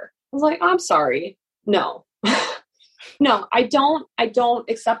hour. I was like, I'm sorry. No, no, I don't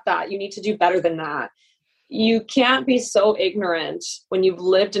accept that. You need to do better than that. You can't be so ignorant when you've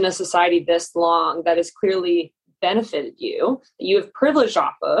lived in a society this long that has clearly benefited you, that you have privilege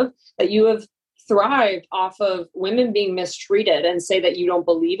off of, that you have thrived off of women being mistreated, and say that you don't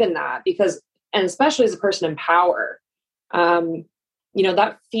believe in that, because, and especially as a person in power, you know,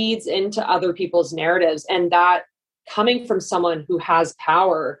 that feeds into other people's narratives, and that coming from someone who has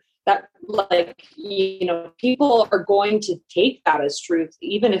power, that, like, you know, people are going to take that as truth,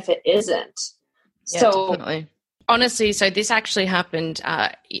 even if it isn't. Yeah, so definitely. Honestly, so this actually happened.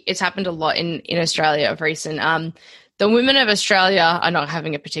 It's happened a lot in Australia of recent. The women of Australia are not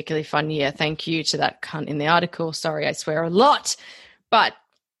having a particularly fun year. Thank you to that cunt in the article. Sorry, I swear a lot. But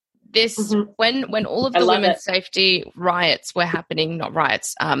this when all of the women's safety riots were happening, not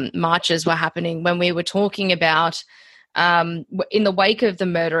riots, marches were happening, when we were talking about in the wake of the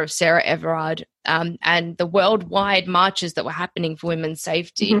murder of Sarah Everard and the worldwide marches that were happening for women's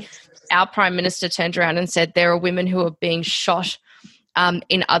safety, our Prime Minister turned around and said there are women who are being shot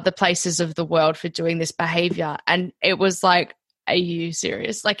in other places of the world for doing this behavior. And it was like, are you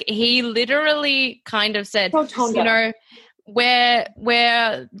serious? Like, he literally kind of said, you know,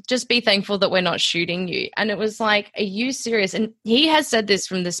 we're just be thankful that we're not shooting you. And it was like, are you serious? And he has said this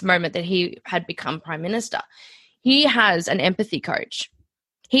from this moment that he had become Prime Minister. He has an empathy coach.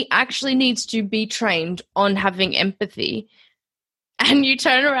 He actually needs to be trained on having empathy. And you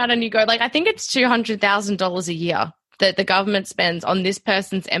turn around and you go, like, I think it's $200,000 a year that the government spends on this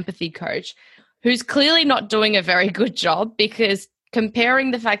person's empathy coach, who's clearly not doing a very good job, because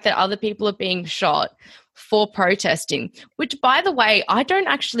comparing the fact that other people are being shot for protesting, which, by the way, I don't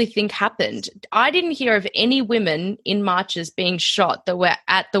actually think happened. I didn't hear of any women in marches being shot that were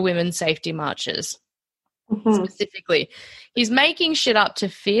at the women's safety marches. Specifically, he's making shit up to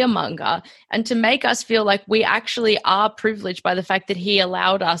fearmonger and to make us feel like we actually are privileged by the fact that he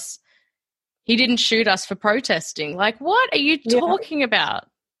allowed us, he didn't shoot us for protesting. Like, what are you talking about?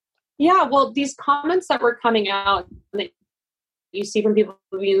 Yeah, well, these comments that were coming out that you see from people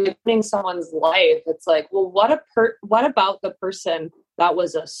living someone's life, it's like, well, what about the person that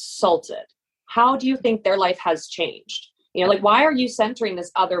was assaulted? How do you think their life has changed? You know, like, why are you centering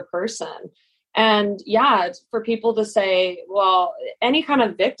this other person? And yeah, it's for people to say, well, any kind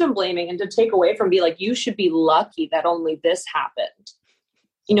of victim blaming and to take away from, be like, you should be lucky that only this happened.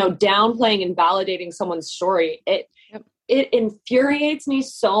 You know, downplaying and validating someone's story. It infuriates me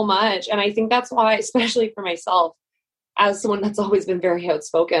so much. And I think that's why, especially for myself, as someone that's always been very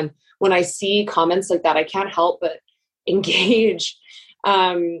outspoken, when I see comments like that, I can't help but engage.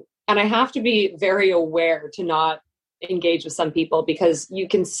 And I have to be very aware to not engage with some people, because you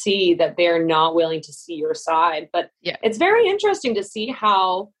can see that they're not willing to see your side. But it's very interesting to see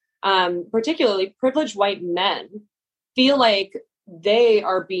how particularly privileged white men feel like they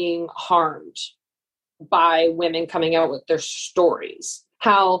are being harmed by women coming out with their stories.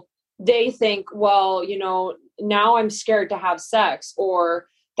 How they think, well, you know, now I'm scared to have sex, or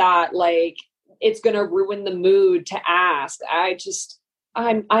that, like, it's going to ruin the mood to ask. I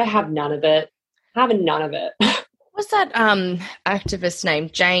have none of it. Having none of it. What's that activist name?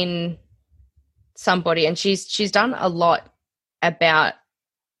 Jane somebody, and she's done a lot about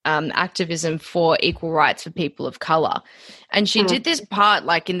activism for equal rights for people of color. And she did this part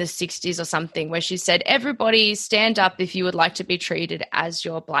like in the 60s or something, where she said, everybody stand up if you would like to be treated as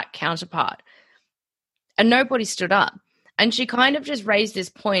your black counterpart. And nobody stood up. And she kind of just raised this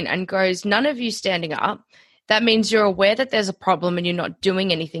point and goes, none of you standing up, that means you're aware that there's a problem and you're not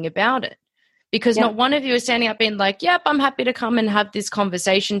doing anything about it. Because not one of you is standing up being like, yep, I'm happy to come and have this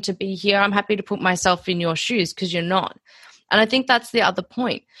conversation, to be here. I'm happy to put myself in your shoes, because you're not. And I think that's the other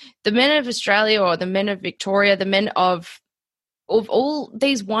point. The men of Australia, or the men of Victoria, the men of all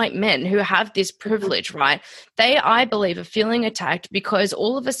these white men who have this privilege, right? They, I believe, are feeling attacked because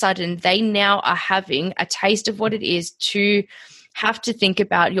all of a sudden they now are having a taste of what it is to have to think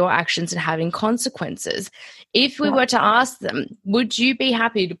about your actions and having consequences. If we were to ask them, would you be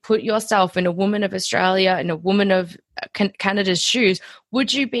happy to put yourself in a woman of Australia and a woman of Canada's shoes?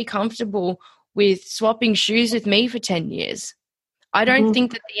 Would you be comfortable with swapping shoes with me for 10 years? I don't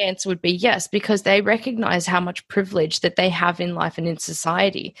think that the answer would be yes, because they recognize how much privilege that they have in life and in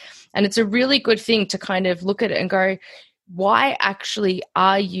society. And it's a really good thing to kind of look at it and go, why actually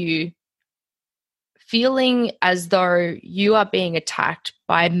are you feeling as though you are being attacked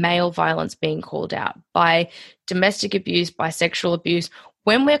by male violence being called out, by domestic abuse, by sexual abuse?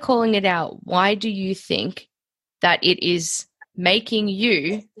 When we're calling it out, why do you think that it is making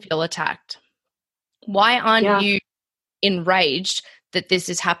you feel attacked? Why aren't you enraged that this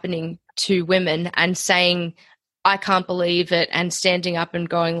is happening to women and saying, I can't believe it, and standing up and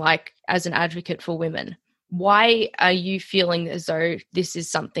going, like, as an advocate for women? Why are you feeling as though this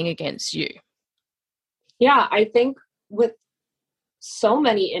is something against you? Yeah, I think with so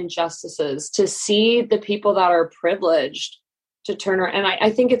many injustices, to see the people that are privileged to turn around, and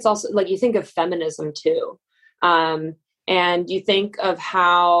I think it's also like, you think of feminism too, and you think of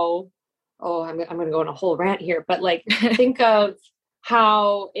how, I'm going to go on a whole rant here, but like, think of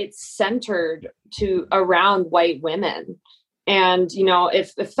how it's centered around white women. And, you know,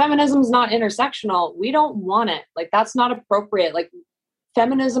 if feminism is not intersectional, we don't want it. Like, that's not appropriate. Like,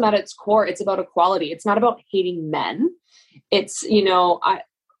 feminism at its core, it's about equality. It's not about hating men. It's, you know,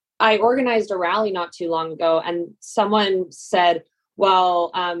 I organized a rally not too long ago, and someone said,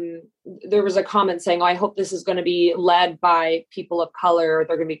 well, there was a comment saying, oh, I hope this is going to be led by people of color, or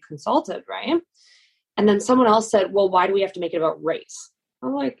they're going to be consulted, right? And then someone else said, well, why do we have to make it about race?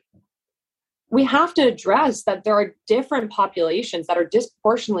 I'm like, we have to address that there are different populations that are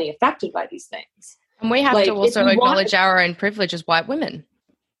disproportionately affected by these things. And we have to also acknowledge our own privilege as white women.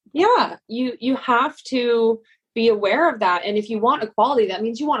 Yeah, you have to be aware of that. And if you want equality, that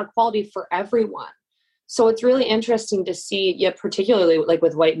means you want equality for everyone. So it's really interesting to see, particularly like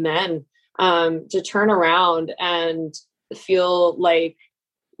with white men, to turn around and feel like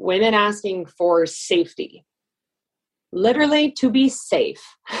women asking for safety, literally to be safe,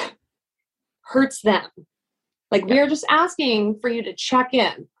 hurts them. Like, we are just asking for you to check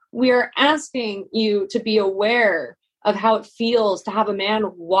in. We are asking you to be aware of how it feels to have a man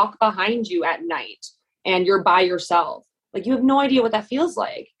walk behind you at night and you're by yourself. Like, you have no idea what that feels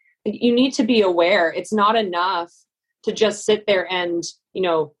like. You need to be aware. It's not enough to just sit there and,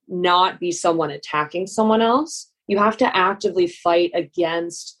 not be someone attacking someone else. You have to actively fight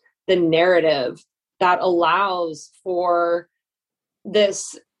against the narrative that allows for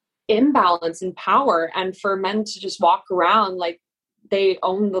this imbalance in power and for men to just walk around like they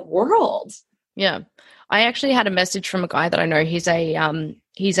own the world. Yeah. I actually had a message from a guy that I know. He's an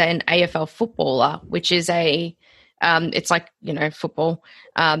AFL footballer, which is it's like, football,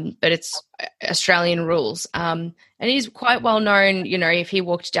 but it's Australian rules. And he's quite well known, if he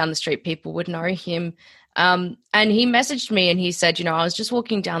walked down the street, people would know him. And he messaged me and he said, I was just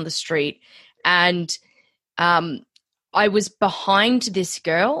walking down the street and I was behind this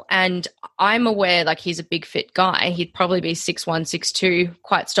girl, and I'm aware, like, he's a big fit guy. He'd probably be 6'1", 6'2",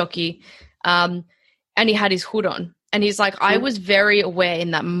 quite stocky. And he had his hood on. And he's like, I was very aware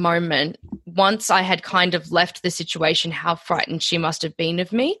in that moment, once I had kind of left the situation, how frightened she must have been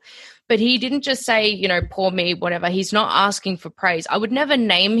of me. But he didn't just say, poor me, whatever. He's not asking for praise. I would never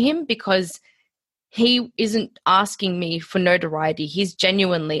name him because he isn't asking me for notoriety. He's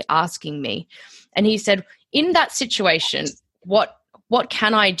genuinely asking me. And he said, in that situation, what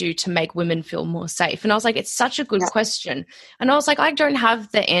can I do to make women feel more safe? And I was like, it's such a good question. And I was like, I don't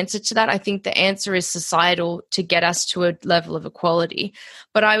have the answer to that. I think the answer is societal to get us to a level of equality.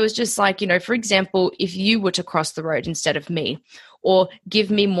 But I was just like, for example, if you were to cross the road instead of me, or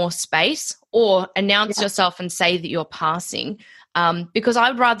give me more space, or announce yourself and say that you're passing, because I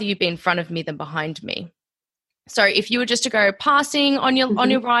would rather you be in front of me than behind me. So if you were just to go passing on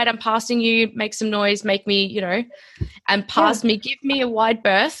your right, I'm passing you, make some noise, make me, and pass me, give me a wide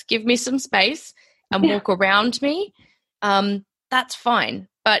berth, give me some space and walk around me, that's fine.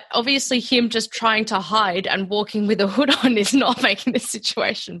 But obviously him just trying to hide and walking with a hood on is not making the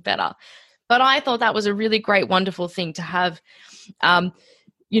situation better. But I thought that was a really great, wonderful thing to have,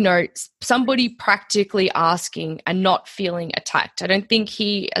 somebody practically asking and not feeling attacked. I don't think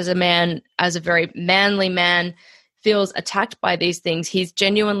he, as a man, as a very manly man, feels attacked by these things. He's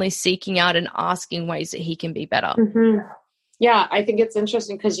genuinely seeking out and asking ways that he can be better. Mm-hmm. Yeah, I think it's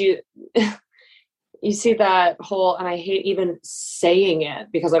interesting because you see that whole, and I hate even saying it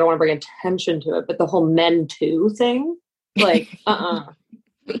because I don't want to bring attention to it, but the whole men too thing, like,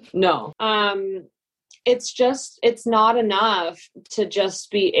 no. It's not enough to just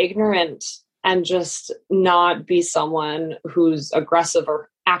be ignorant and just not be someone who's aggressive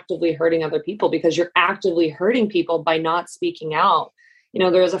or actively hurting other people, because you're actively hurting people by not speaking out.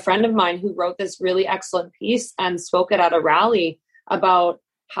 There was a friend of mine who wrote this really excellent piece and spoke it at a rally about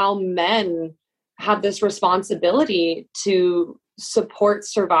how men have this responsibility to support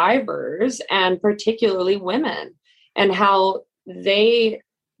survivors, and particularly women, and how they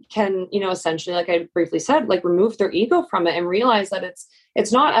can, essentially, like I briefly said, like, remove their ego from it and realize that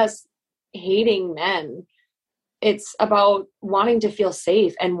it's not us hating men. It's about wanting to feel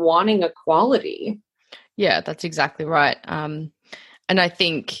safe and wanting equality. Yeah, that's exactly right. And I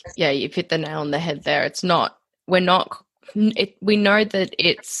think, you've hit the nail on the head there. We know that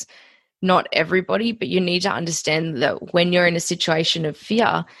it's not everybody, but you need to understand that when you're in a situation of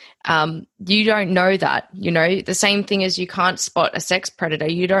fear, you don't know that, the same thing as you can't spot a sex predator.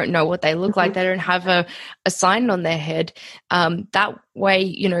 You don't know what they look like. They don't have a sign on their head. That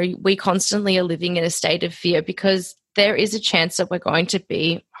way, we constantly are living in a state of fear because there is a chance that we're going to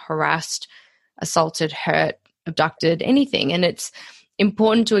be harassed, assaulted, hurt, abducted, anything. And it's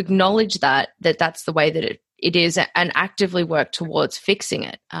important to acknowledge that's the way that it is, and actively work towards fixing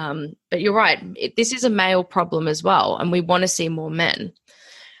it. But you're right, this is a male problem as well, and we want to see more men.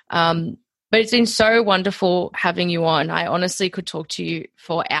 But it's been so wonderful having you on. I honestly could talk to you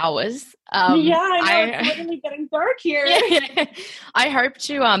for hours. I know, it's literally getting dark here. I hope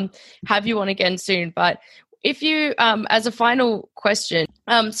to have you on again soon. But if you, as a final question,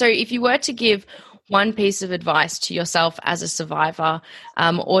 so if you were to give one piece of advice to yourself as a survivor,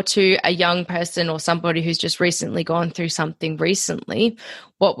 or to a young person or somebody who's just recently gone through something recently,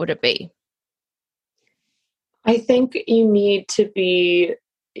 what would it be? I think you need to be,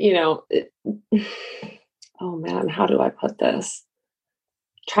 oh man, how do I put this?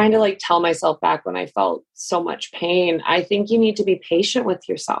 Trying to like tell myself back when I felt so much pain. I think you need to be patient with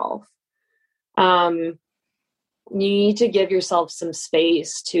yourself. You need to give yourself some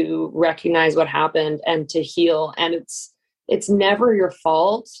space to recognize what happened and to heal. And it's never your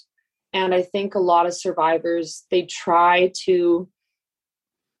fault. And I think a lot of survivors, they try to,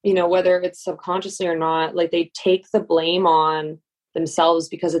 whether it's subconsciously or not, like they take the blame on themselves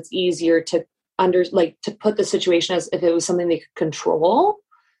because it's easier to to put the situation as if it was something they could control.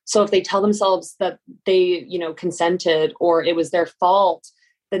 So if they tell themselves that they, consented or it was their fault,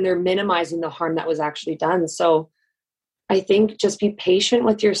 then they're minimizing the harm that was actually done. So I think just be patient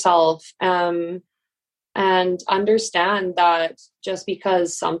with yourself, and understand that just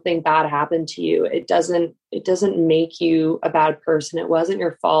because something bad happened to you, it doesn't make you a bad person. It wasn't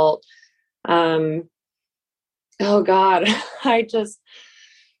your fault. Oh God, I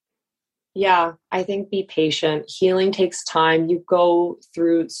think be patient. Healing takes time. You go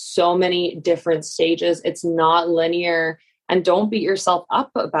through so many different stages. It's not linear, and don't beat yourself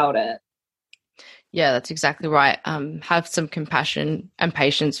up about it. Yeah, that's exactly right. Have some compassion and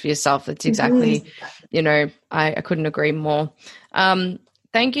patience for yourself. That's exactly, I couldn't agree more.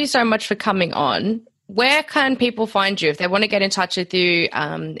 Thank you so much for coming on. Where can people find you if they want to get in touch with you?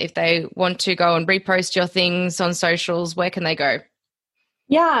 If they want to go and repost your things on socials, where can they go?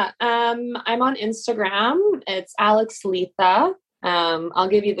 Yeah, I'm on Instagram. It's Alex Letha. I'll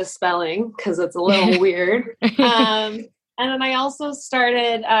give you the spelling because it's a little weird. And then I also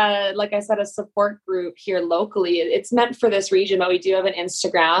started, like I said, a support group here locally. It's meant for this region, but we do have an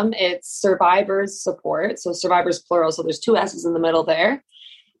Instagram. It's Survivors Support. So Survivors plural. So there's 2 S's in the middle there.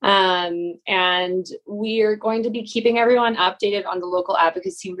 And we are going to be keeping everyone updated on the local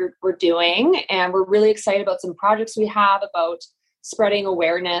advocacy we're doing. And we're really excited about some projects we have about spreading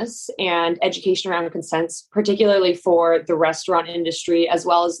awareness and education around consent, particularly for the restaurant industry, as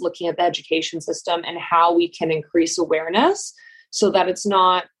well as looking at the education system and how we can increase awareness so that it's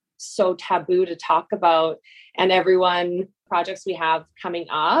not so taboo to talk about. And projects we have coming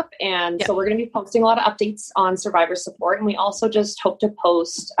up. And so we're going to be posting a lot of updates on survivor support. And we also just hope to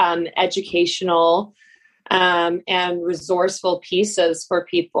post educational and resourceful pieces for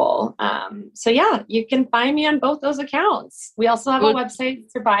people. You can find me on both those accounts. We also have a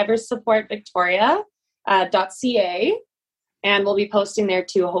website, survivorsupportvictoria.ca, and we'll be posting there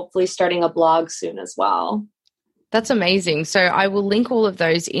too, hopefully starting a blog soon as well. That's amazing. So I will link all of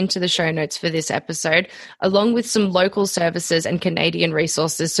those into the show notes for this episode, along with some local services and Canadian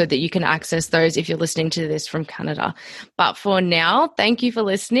resources so that you can access those if you're listening to this from Canada. But for now, thank you for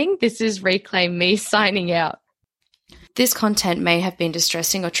listening. This is Reclaim Me signing out. This content may have been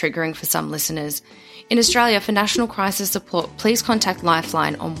distressing or triggering for some listeners. In Australia, for national crisis support, please contact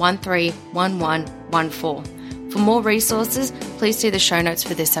Lifeline on 131114. For more resources, please see the show notes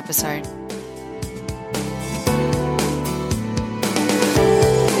for this episode.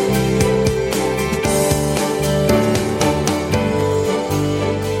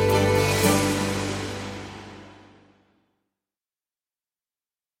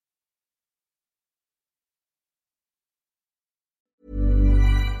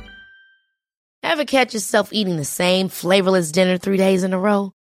 Ever catch yourself eating the same flavorless dinner 3 days in a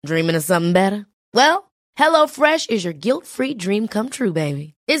row? Dreaming of something better? Well, HelloFresh is your guilt-free dream come true,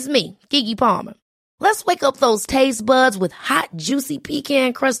 baby. It's me, Keke Palmer. Let's wake up those taste buds with hot, juicy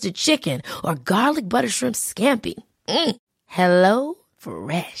pecan-crusted chicken or garlic butter shrimp scampi. Hello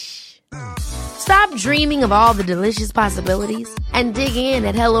Fresh. Stop dreaming of all the delicious possibilities and dig in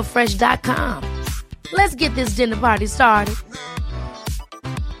at HelloFresh.com. Let's get this dinner party started.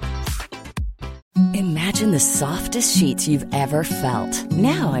 Imagine the softest sheets you've ever felt.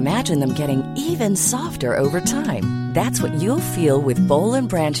 Now imagine them getting even softer over time. That's what you'll feel with Boll &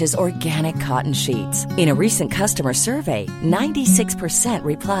 Branch's organic cotton sheets. In a recent customer survey, 96%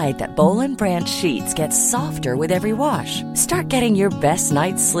 replied that Boll & Branch sheets get softer with every wash. Start getting your best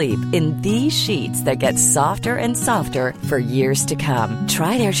night's sleep in these sheets that get softer and softer for years to come.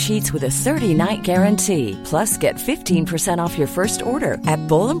 Try their sheets with a 30-night guarantee. Plus, get 15% off your first order at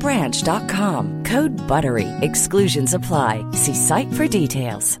bollandbranch.com. Code BUTTERY. Exclusions apply. See site for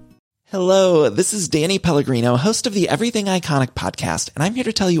details. Hello, this is Danny Pellegrino, host of the Everything Iconic podcast, and I'm here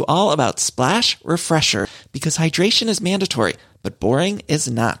to tell you all about Splash Refresher, because hydration is mandatory, but boring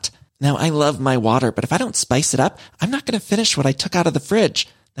is not. Now, I love my water, but if I don't spice it up, I'm not going to finish what I took out of the fridge.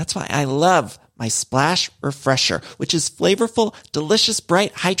 That's why I love my Splash Refresher, which is flavorful, delicious,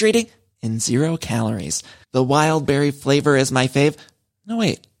 bright, hydrating, and 0 calories. The wild berry flavor is my fave. No,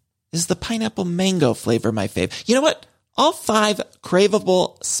 wait. Is the pineapple mango flavor my fave? You know what? All 5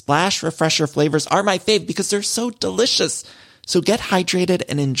 craveable Splash Refresher flavors are my fave because they're so delicious. So get hydrated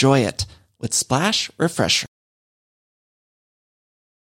and enjoy it with Splash Refresher.